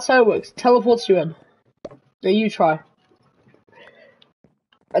go. That's how it works. Teleports you in. Now you try.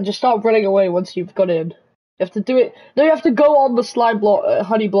 And just start running away once you've got in. You have to do it. Then you have to go on the slime block,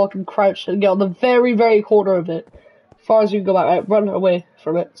 honey block, and crouch and get on the very, very corner of it. As far as you can go back. Right, run away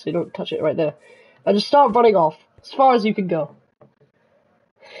from it so you don't touch it right there. And just start running off. As far as you can go.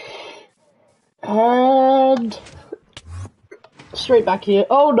 And... straight back here.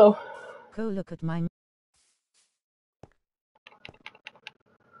 Oh no. Go look at my...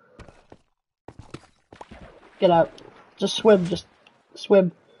 Get out. Just swim. Just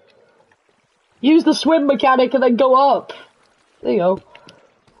swim. Use the swim mechanic and then go up. There you go.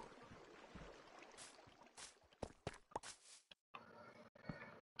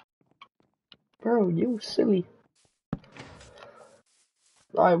 Bro, you silly.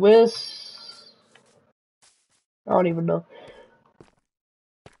 Alright, where's... I don't even know.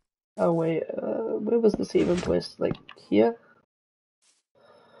 Oh wait, where was this even placed? Like, here?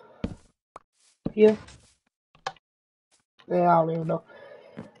 Here? Yeah, I don't even know.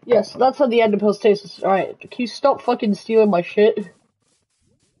 Yes, that's how the enderpearl stasis. Alright, can you stop fucking stealing my shit?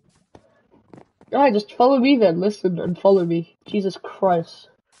 Alright, just follow me then. Listen and follow me. Jesus Christ.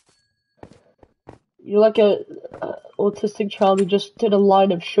 You're like a autistic child who just did a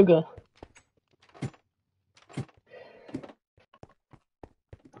line of sugar.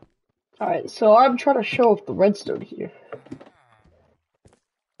 Alright, so I'm trying to show off the redstone here.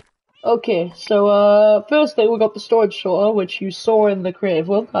 Okay, so first thing we got the storage sorter, which you saw in the creative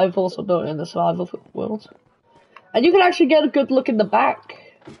world. I've also done it in the survival world. And you can actually get a good look in the back,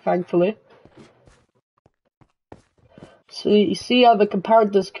 thankfully. So you see how the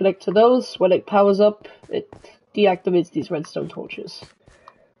comparators connect to those. When it powers up, it deactivates these redstone torches.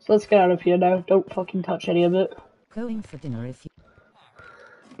 So let's get out of here now. Don't fucking touch any of it. Going for dinner if you...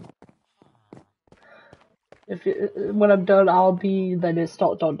 When I'm done, I'll be, then it's ...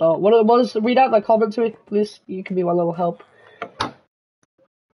 What is, read out the comment to me, please. You can be my little help.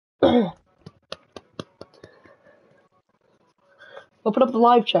 Open up the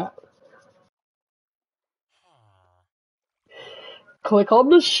live chat. Click on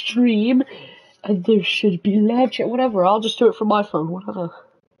the stream, and there should be live chat. Whatever, I'll just do it from my phone. Whatever.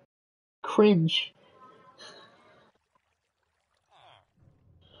 Cringe.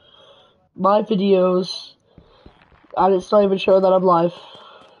 My videos, and it's not even showing that I'm live.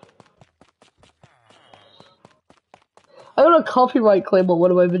 I got a copyright claim on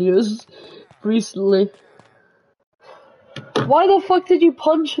one of my videos recently. Why the fuck did you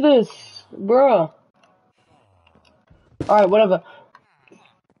punch this? Bruh. Alright, whatever.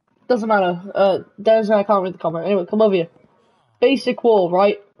 Doesn't matter. Denizen, I can't read the comment. Anyway, come over here. Basic wall,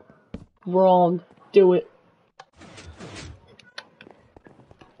 right? Wrong. Do it.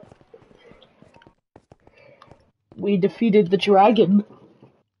 We defeated the dragon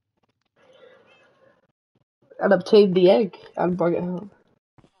and obtained the egg and brought it home.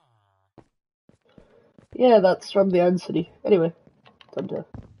 Yeah, that's from the Iron City. Anyway, time to...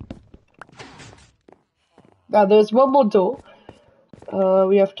 Now, there's one more door.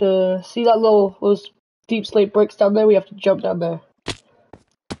 We have to see that those deep slate bricks down there. We have to jump down there.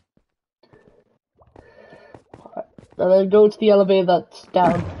 Right. And then go to the elevator that's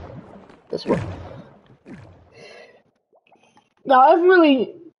down this way. Now, I haven't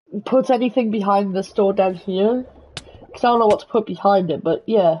really put anything behind this door down here, because I don't know what to put behind it, but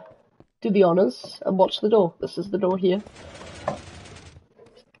yeah, do the honors and watch the door. This is the door here.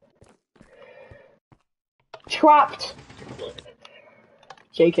 Trapped!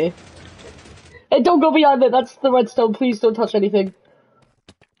 JK. Hey, don't go behind it, that's the redstone, please don't touch anything.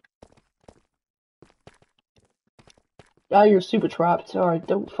 Ah, you're super trapped. Alright,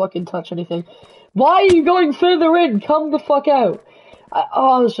 don't fucking touch anything. Why are you going further in? Come the fuck out.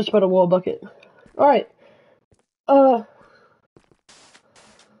 I was just about a water bucket. Alright.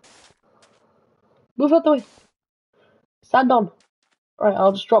 Move out the way. Stand on. Alright,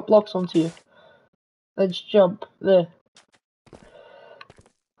 I'll just drop blocks onto you. Then just jump. There.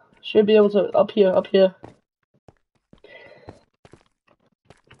 Should be able to... Up here, up here.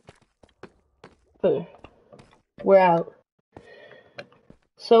 There. We're out.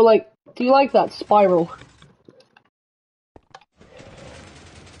 So, like, do you like that spiral?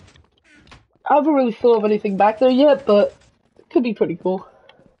 I haven't really thought of anything back there yet, but it could be pretty cool.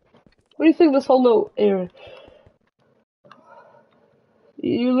 What do you think of this whole little area?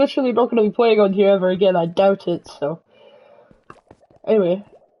 You're literally not going to be playing on here ever again, I doubt it, so... Anyway.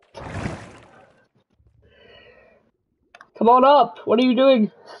 Come on up! What are you doing?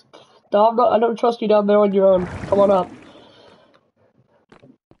 No, I don't trust you down there on your own. Come on up.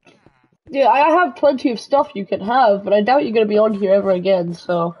 Yeah, I have plenty of stuff you can have, but I doubt you're going to be on here ever again,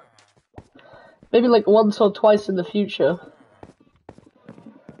 so... Maybe like once or twice in the future.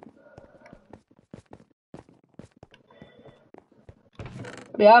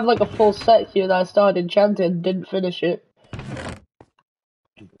 I mean, I have like a full set here that I started enchanting and didn't finish it.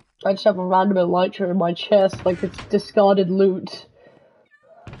 I just have a random elytra in my chest, like it's discarded loot.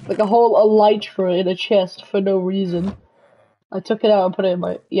 Like a whole elytra in a chest for no reason. I took it out and put it in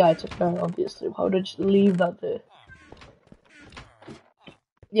my... Yeah, I took it out, obviously. Why would I just leave that there?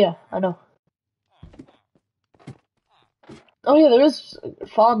 Yeah, I know. Oh yeah, there is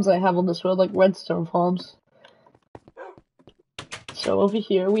farms I have on this world, like redstone farms. So over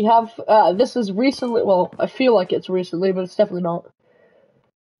here we have, this is recently, well, I feel like it's recently, but it's definitely not.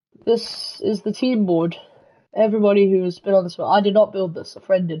 This is the team board. Everybody who's been on this world. I did not build this, a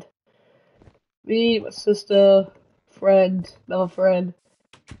friend did. Me, my sister, friend, another friend,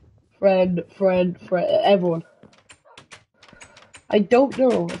 friend, everyone. I don't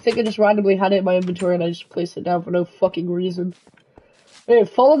know. I think I just randomly had it in my inventory and I just placed it down for no fucking reason. Hey,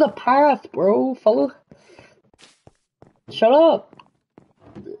 follow the path, bro. Follow. Shut up.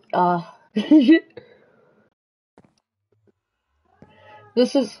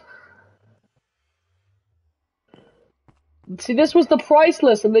 This is... See, this was the price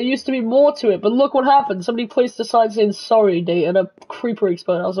list, and there used to be more to it, but look what happened. Somebody placed a sign saying sorry date, and a creeper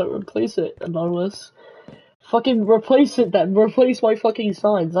exploded. I was like, replace it, anonymous. Fucking replace it then. Replace my fucking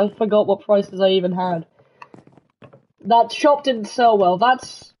signs. I forgot what prices I even had. That shop didn't sell well.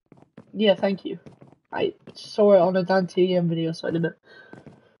 That's... Yeah, thank you. I saw it on a Dan TM video, so I didn't.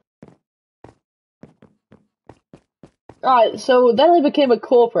 Alright, so then I became a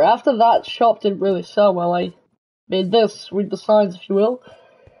corporate. After that shop didn't really sell well, I made this. Read the signs, if you will.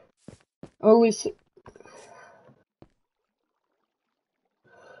 Only...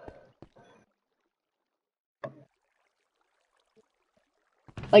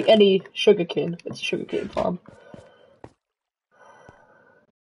 Like any sugarcane. It's a sugarcane farm.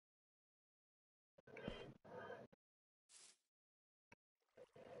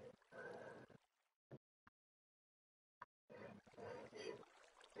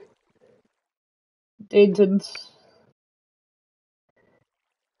 Dayton's.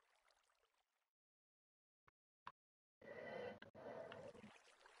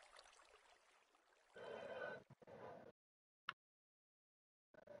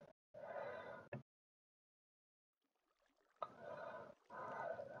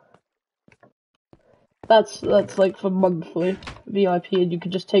 That's like for monthly VIP, and you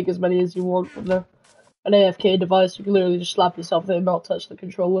can just take as many as you want from there. An AFK device, you can literally just slap yourself there and not touch the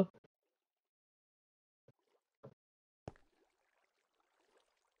controller.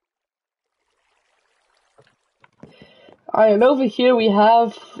 Alright, and over here we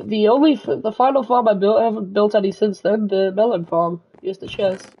have the final farm I built. I haven't built any since then. The melon farm. Here's the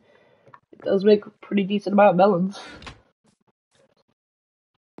chest. It does make a pretty decent amount of melons.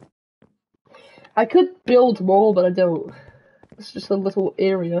 I could build more, but I don't. It's just a little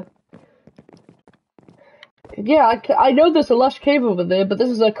area. Yeah, I know there's a lush cave over there, but this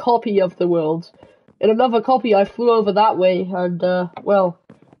is a copy of the world. In another copy, I flew over that way, and, well,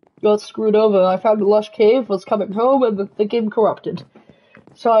 got screwed over. I found a lush cave, was coming home, and the game corrupted.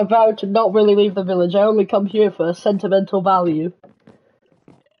 So I vowed to not really leave the village. I only come here for sentimental value.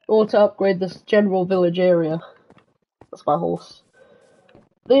 Or to upgrade this general village area. That's my horse.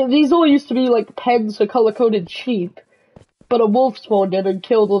 These all used to be, like, pens for color-coded sheep. But a wolf spawned in and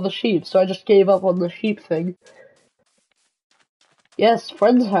killed all the sheep, so I just gave up on the sheep thing. Yes,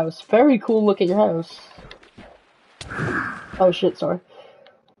 friend's house. Very cool looking house. Oh shit, sorry.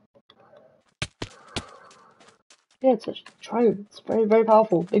 Yeah, it's a trident. It's very, very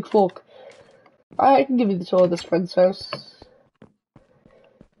powerful. Big fork. I can give you the tour of this friend's house.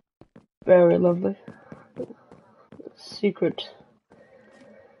 Very lovely. Secret.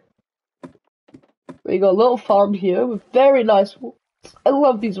 We got a little farm here with very nice walls. I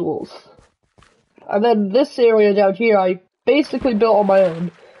love these walls. And then this area down here, I basically built on my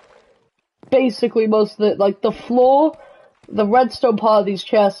own. Basically, most of it, like the floor, the redstone part of these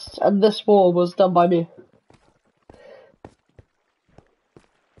chests, and this wall was done by me.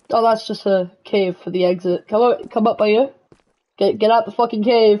 Oh, that's just a cave for the exit. Come up by here. Get out the fucking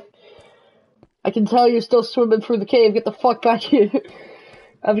cave. I can tell you're still swimming through the cave. Get the fuck back here.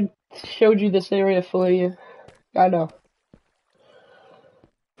 I haven't showed you this area fully. I know.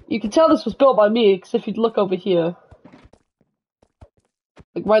 You can tell this was built by me, because if you'd look over here,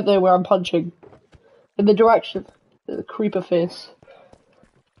 like right there where I'm punching, in the direction, the creeper face.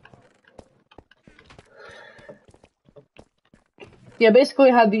 Yeah,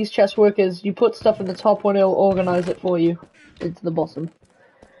 basically how these chests work is you put stuff in the top one, it'll organize it for you into the bottom.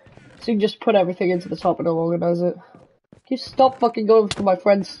 So you can just put everything into the top and it'll organize it. Can you stop fucking going for my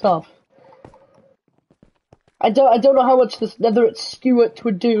friend's stuff? I don't know how much this netherite Stewart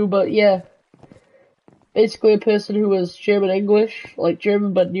would do, but yeah. Basically a person who was German English, like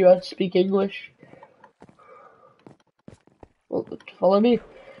German but knew how to speak English. Well, follow me.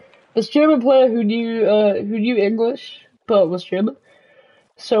 This German player who knew English, but was German.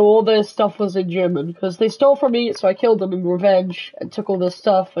 So all their stuff was in German, because they stole from me, so I killed them in revenge, and took all their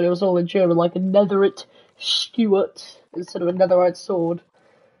stuff, and it was all in German, like a netherite Stewart, instead of a netherite sword.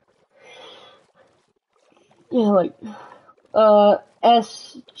 Yeah, like,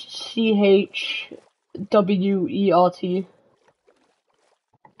 SCHWERT.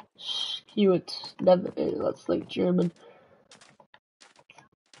 Stewart, that's like German.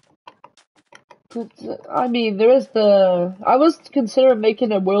 But, I mean, there is I was considering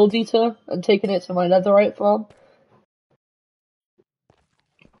making a world eater and taking it to my netherite farm.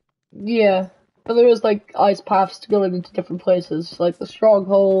 Yeah, but there is like ice paths to going into different places, like the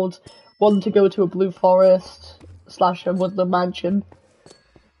stronghold, one to go to a blue forest / a woodland mansion.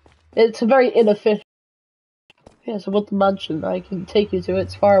 It's a very inefficient. Yeah, it's a woodland mansion. I can take you to it.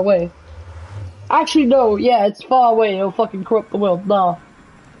 It's far away. Actually, no. Yeah, it's far away. It'll fucking corrupt the world. Nah.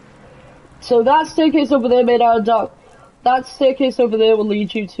 So that staircase over there made out of dark. That staircase over there will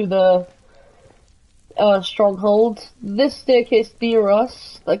lead you to the stronghold. This staircase near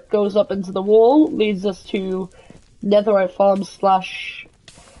us that goes up into the wall leads us to netherite farm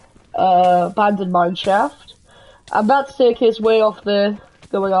 / abandoned mine shaft. And that staircase way off there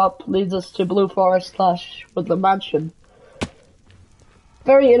going up leads us to blue forest / woodland mansion.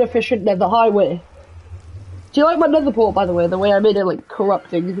 Very inefficient nether highway. Do you like my nether port, by the way? The way I made it like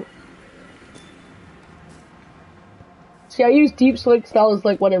corrupting. See, I used deep slate style as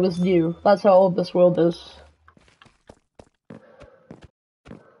like when it was new. That's how old this world is.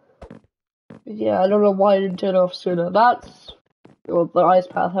 Yeah, I don't know why I didn't turn it off sooner. That's well, the ice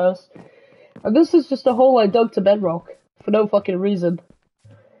path house. And this is just a hole I dug to bedrock. For no fucking reason.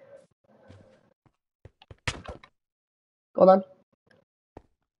 Go on.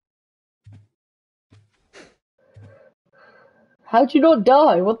 How'd you not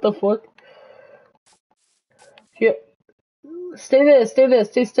die? What the fuck? Here. Stay there,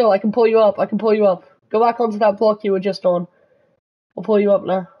 stay still. I can pull you up, Go back onto that block you were just on. I'll pull you up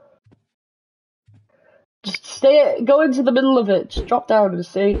now. Just go into the middle of it. Just drop down and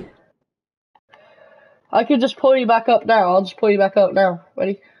stay. I can just pull you back up now. I'll just pull you back up now.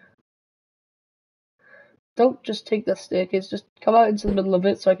 Ready? Don't just take that staircase. Just come out into the middle of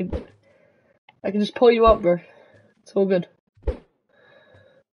it so I can just pull you up, bro. It's all good.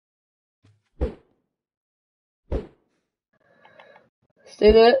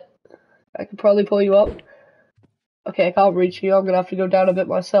 Stay there. I can probably pull you up. Okay, I can't reach you. I'm gonna have to go down a bit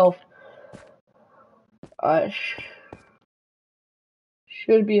myself. I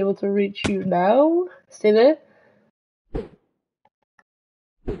should be able to reach you now. Stay there.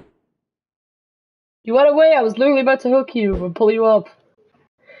 You went away. I was literally about to hook you and pull you up.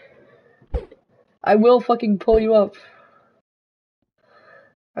 I will fucking pull you up.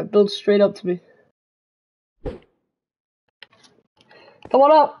 I built straight up to me. Come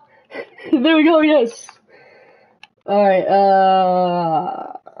on up. There we go. Yes. All right.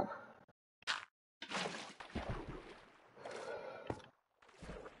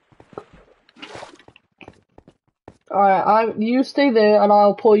 Alright, you stay there and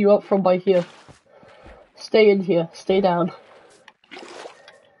I'll pull you up from by here. Stay in here, stay down.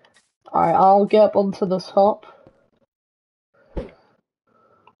 Alright, I'll get up onto this hop.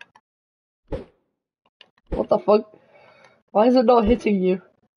 What the fuck? Why is it not hitting you?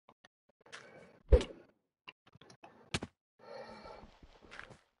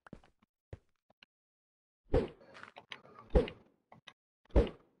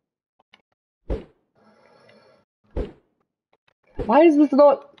 Why is this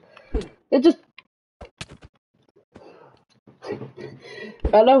not... It just...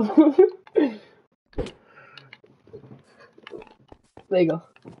 I know. There you go.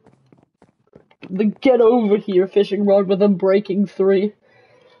 The get over here fishing rod with a breaking 3.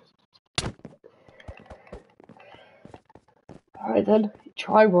 Alright then,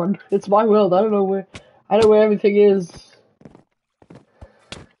 try one. It's my world, I don't know where everything is.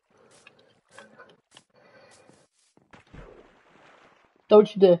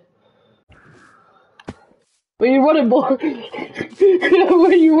 Don't you dare. Where you running, boy?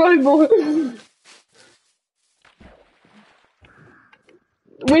 Where you running, boy?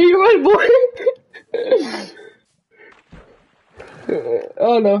 Where you running, boy?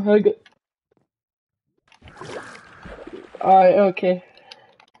 Oh no, I got... Alright, okay.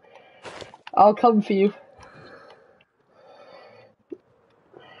 I'll come for you.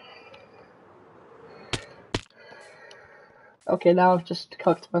 Okay, now I've just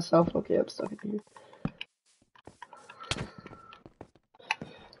cucked myself. Okay, I'm stuck in here.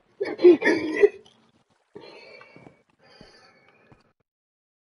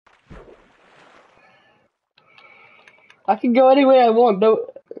 I can go any way I want, no.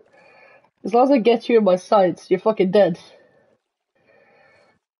 As long as I get you in my sights, you're fucking dead.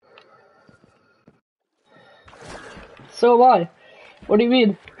 So am I. What do you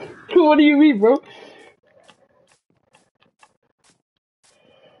mean? What do you mean, bro?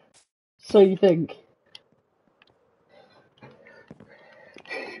 So you think.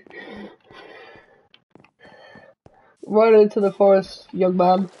 Run into the forest, young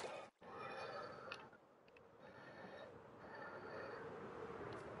man.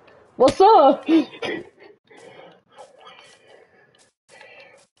 What's up? You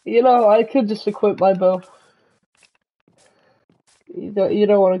know, I could just equip my bow. You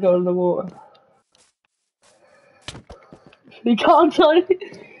don't want to go in the water. You can't tell me.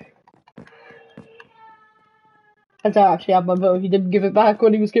 I don't actually have my bow. He didn't give it back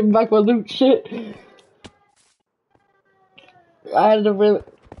when he was giving back my loot. Shit. I had to really.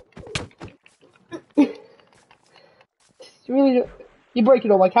 You're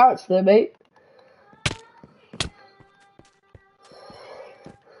breaking all my carrots there, mate.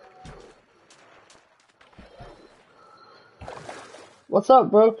 What's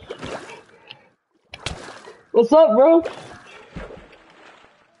up, bro? What's up, bro?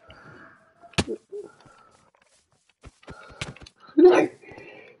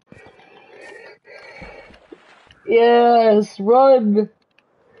 Yes, run!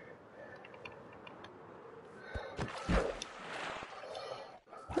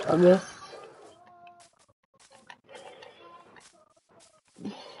 I missed.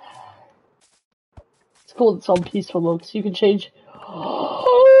 It's cool it's on peaceful mode, so you can change.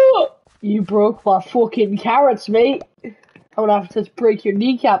 You broke my fucking carrots, mate. I'm gonna have to break your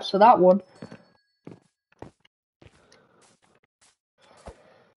kneecaps for that one.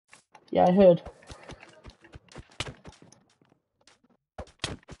 Yeah, I heard.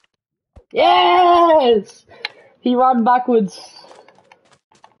 Yes! He ran backwards.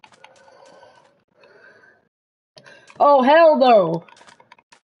 Oh, hell no!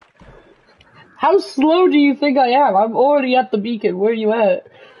 How slow do you think I am? I'm already at the beacon. Where are you at?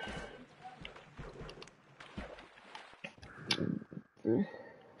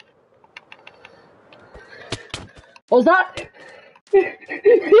 What was that?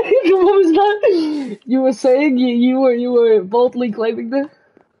 What was that? You were saying you were boldly claiming this?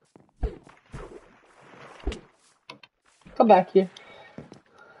 Come back here.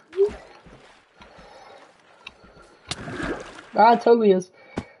 Ah, it totally is.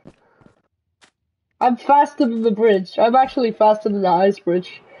 I'm faster than the bridge. I'm actually faster than the ice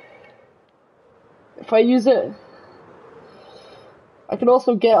bridge. If I use it, I can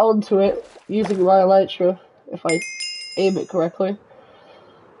also get onto it using my elytra if I aim it correctly.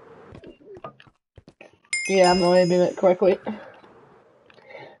 Yeah, I'm not aiming it correctly.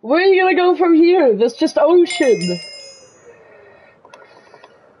 Where are you gonna go from here? There's just ocean.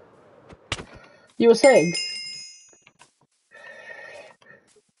 You were saying?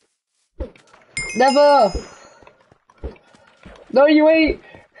 Never! No, you ain't!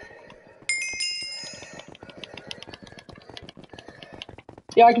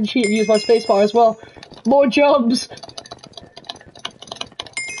 Yeah, I can cheat and use my spacebar as well. More jumps!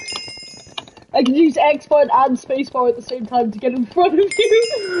 I can use X button and spacebar at the same time to get in front of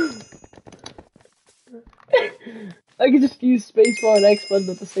you! I can just use spacebar and X button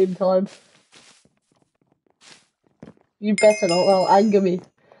at the same time. You better not, that'll anger me.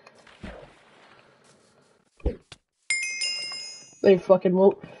 They fucking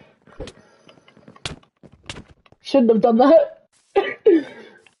won't. Shouldn't have done that.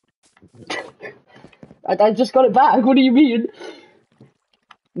 I just got it back, what do you mean?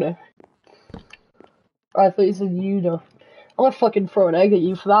 No. I thought you said you know. I'm gonna fucking throw an egg at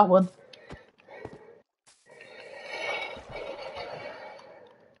you for that one.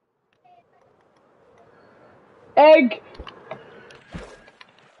 Egg!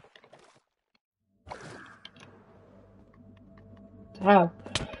 How?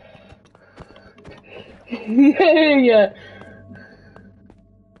 Yeah.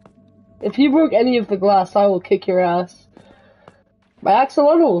 If you broke any of the glass, I will kick your ass. By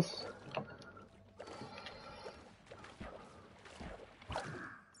accidentals.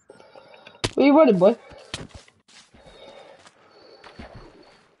 Where you running, boy?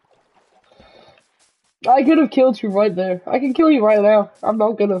 I could have killed you right there. I can kill you right now. I'm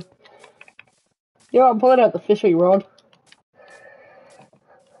not gonna. Yeah, I'm pulling out the fishing rod.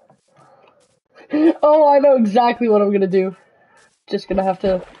 Oh, I know exactly what I'm gonna do. Just gonna have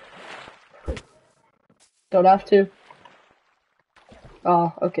to. Don't have to.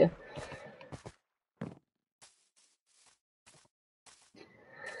 Ah, okay.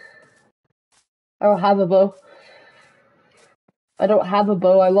 I don't have a bow. I don't have a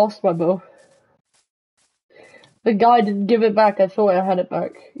bow. I lost my bow. The guy didn't give it back. I thought I had it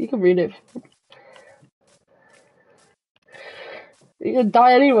back. You can read it. You're gonna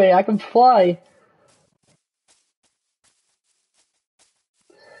die anyway. I can fly.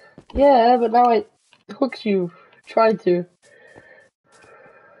 Yeah, but now I hooked you. Tried to.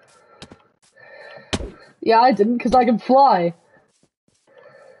 Yeah, I didn't, because I can fly.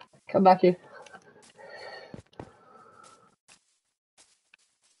 Come back here.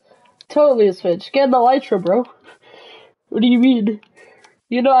 Totally a switch. Get in the elytra, bro. What do you mean?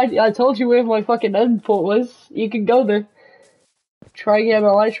 You know, I told you where my fucking end port was. You can go there. Try getting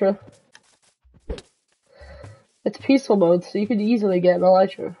elytra. It's peaceful mode, so you can easily get an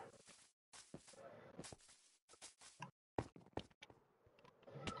elytra.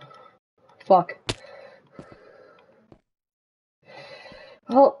 Fuck.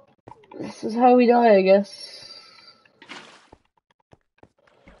 Well, this is how we die, I guess.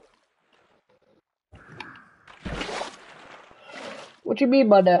 What you mean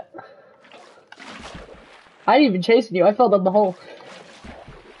by that? I ain't even chasing you, I fell down the hole.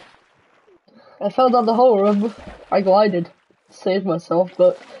 I fell down the hole, remember? I glided. Saved myself,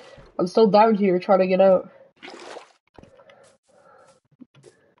 but I'm still down here trying to get out.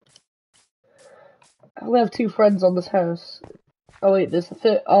 I only have 2 friends on this house. Oh wait, there's a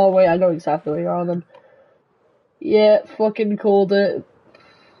fit. Oh wait, I know exactly where you are then. Yeah, fucking called it.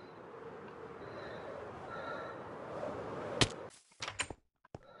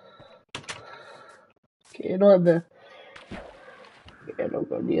 Okay, not in there. Yeah, don't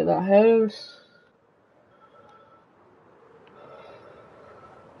go near that house.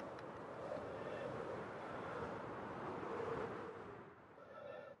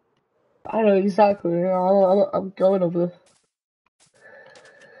 I know exactly where you are. I'm going over there.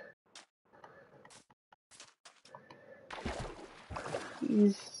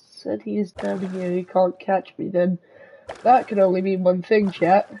 He said he's down here, he can't catch me then. That can only mean one thing,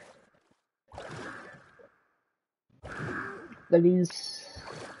 chat. That he's...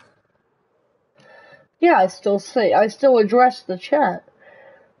 Yeah, I still address the chat.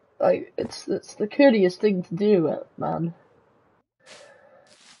 Like, it's the courteous thing to do, man.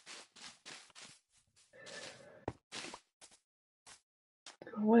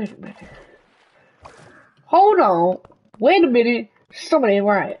 Wait a minute. Hold on. Wait a minute. Somebody ain't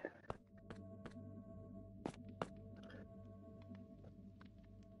right.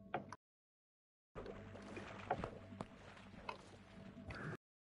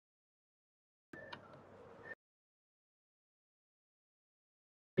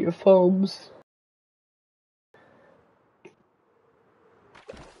 your foams.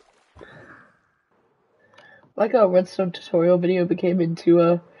 Like a redstone tutorial video became into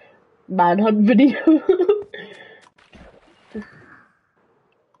a manhunt video.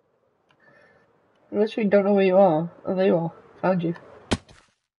 I literally don't know where you are. Oh, there you are. Found you.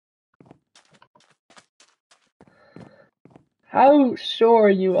 How sure are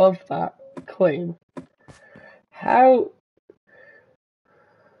you of that claim? How...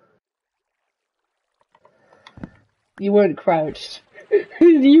 You weren't crouched.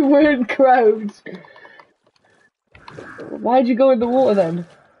 You weren't crouched. Why'd you go in the water then?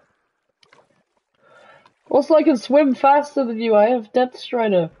 Also, I can swim faster than you. I have Depth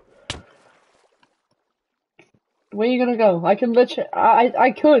Strider. Where are you gonna go? I can literally...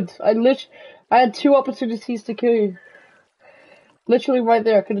 I could. I had 2 opportunities to kill you. Literally right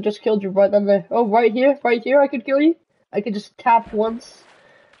there. I could have just killed you right then there. Oh, right here? Right here I could kill you? I could just tap once.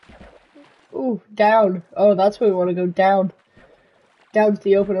 Ooh, down. Oh, that's where we want to go. Down. Down to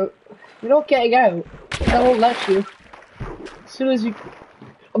the open. You're not getting out. That won't let you. As soon as you...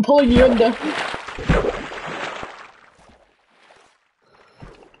 I'm pulling you under.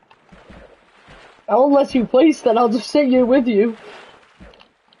 I won't let you place that. I'll just sit here with you.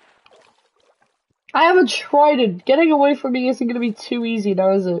 I haven't tried it. Getting away from me isn't going to be too easy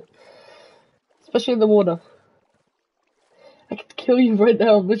now, is it? Especially in the water. I could kill you right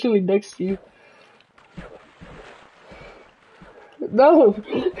now. I'm literally next to you. No!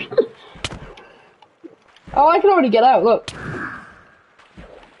 Oh, I can already get out, look.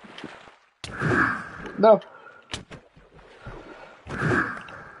 No.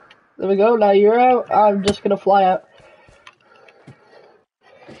 There we go, now you're out. I'm just gonna fly out.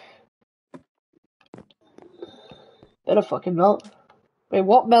 Better fucking not. Wait,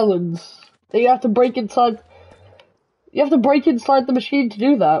 what melons? You have to break inside... You have to break inside the machine to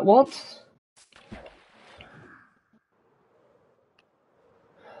do that, what?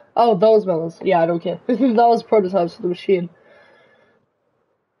 Oh, those melons. Yeah, I don't care. That was prototypes for the machine.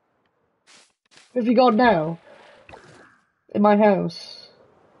 Where have you gone now? In my house.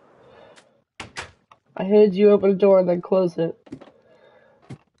 I heard you open a door and then close it.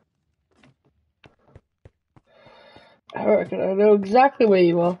 I reckon I know exactly where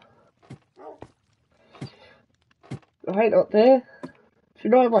you are. Right up there? If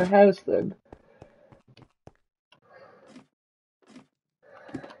you're not in my house then.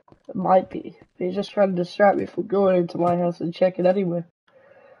 It might be. But you're just trying to distract me from going into my house and checking anyway.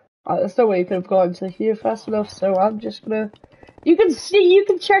 There's no way you could have gotten to here fast enough, so I'm just gonna... You can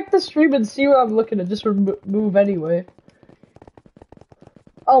check the stream and see where I'm looking and just move anyway.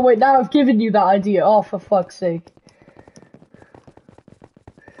 Oh wait, now I've given you that idea. Oh, for fuck's sake.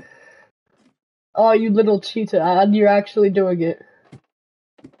 Oh, you little cheater, and you're actually doing it.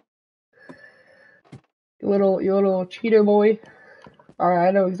 You little cheater boy. Alright,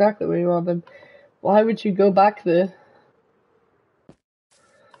 I know exactly where you are then. Why would you go back there?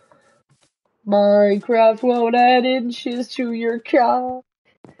 Minecraft won't add inches to your car.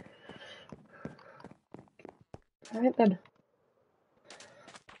 Alright then.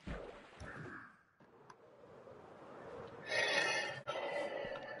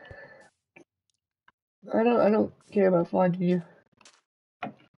 I don't care about finding you.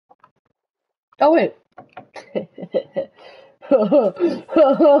 Oh wait.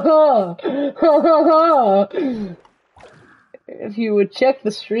 If you would check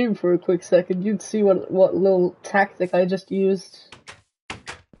the stream for a quick second, you'd see what little tactic I just used.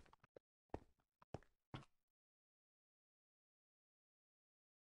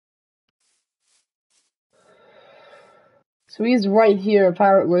 So he's right here,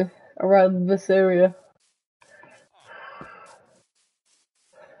 apparently, around this area.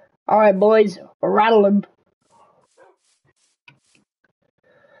 Alright, boys, rattle him.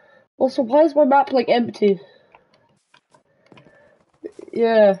 Also, why is my map, like, empty?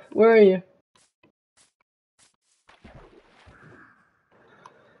 Yeah, where are you?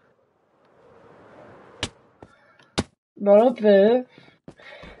 Not up there.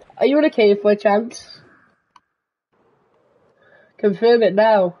 Are you in a cave by chance? Confirm it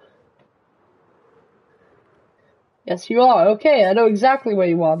now. Yes, you are. Okay, I know exactly where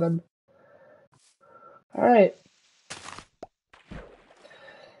you are then. Alright.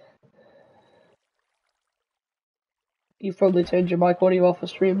 You've probably turned your mic audio off for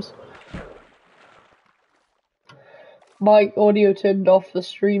streams. Mic audio turned off the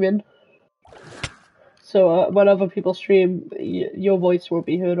streaming. So when other people stream, your voice won't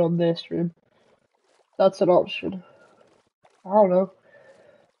be heard on their stream. That's an option. I don't know.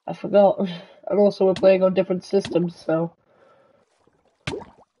 I forgot. And also we're playing on different systems, so...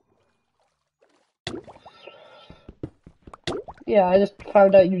 Yeah, I just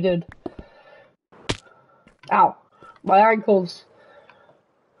found out you did. Ow. My ankles.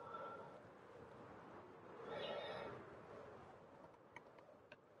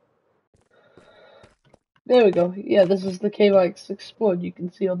 There we go. Yeah, this is the cave I explored. You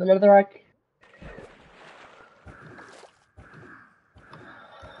can see on the netherrack.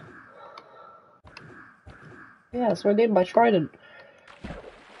 Yeah, so I named my trident.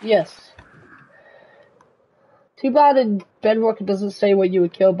 Yes. Too bad in Bedrock it doesn't say what you were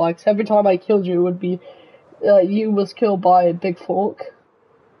killed by, because every time I killed you, it would be, you was killed by a big fork.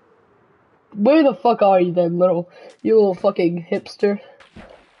 Where the fuck are you then, you little fucking hipster?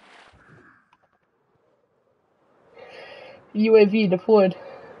 UAV deployed.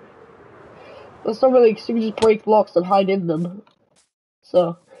 That's not really, 'cause you can just break blocks and hide in them.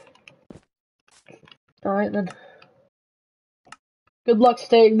 So. Alright then. Good luck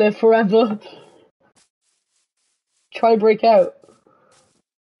staying there forever. Try to break out.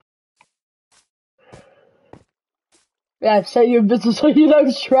 Yeah, I've set you in business so you're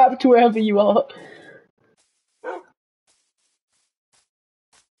not strapped wherever you are.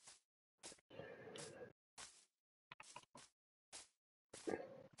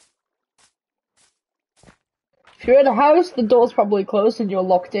 If you're in a house, the door's probably closed and you're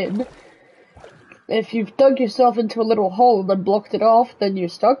locked in. If you've dug yourself into a little hole and then blocked it off, then you're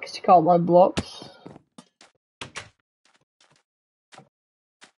stuck because you can't mine blocks.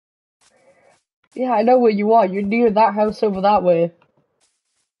 Yeah, I know where you are. You're near that house over that way.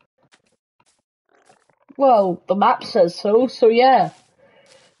 Well, the map says so, so yeah.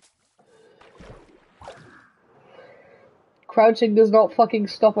 Crouching does not fucking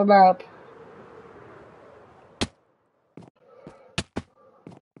stop a map.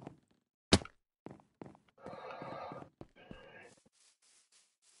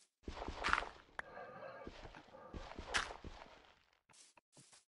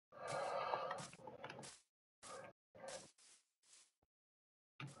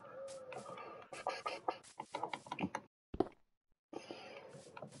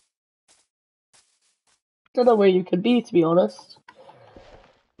 Don't know where you could be, to be honest.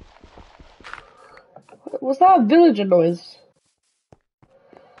 Was that a villager noise?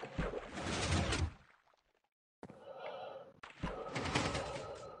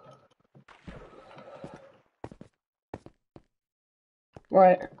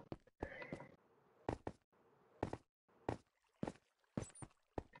 Right.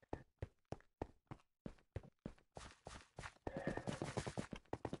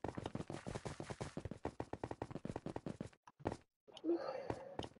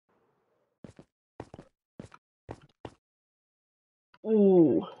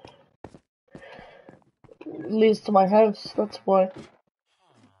 Ooh. Leads to my house, that's why.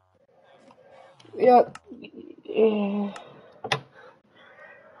 Yeah.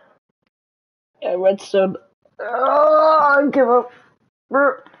 Yeah, redstone. I give up.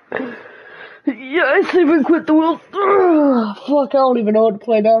 Yeah, I say we quit the world. Fuck, I don't even know what to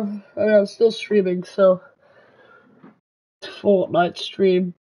play now. I mean, I'm still streaming, so. Fortnite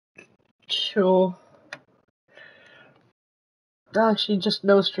stream. Sure. Actually, just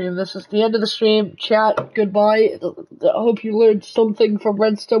no stream. This is the end of the stream. Chat, goodbye. I hope you learned something from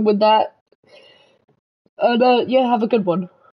Redstone with that. And, yeah, have a good one.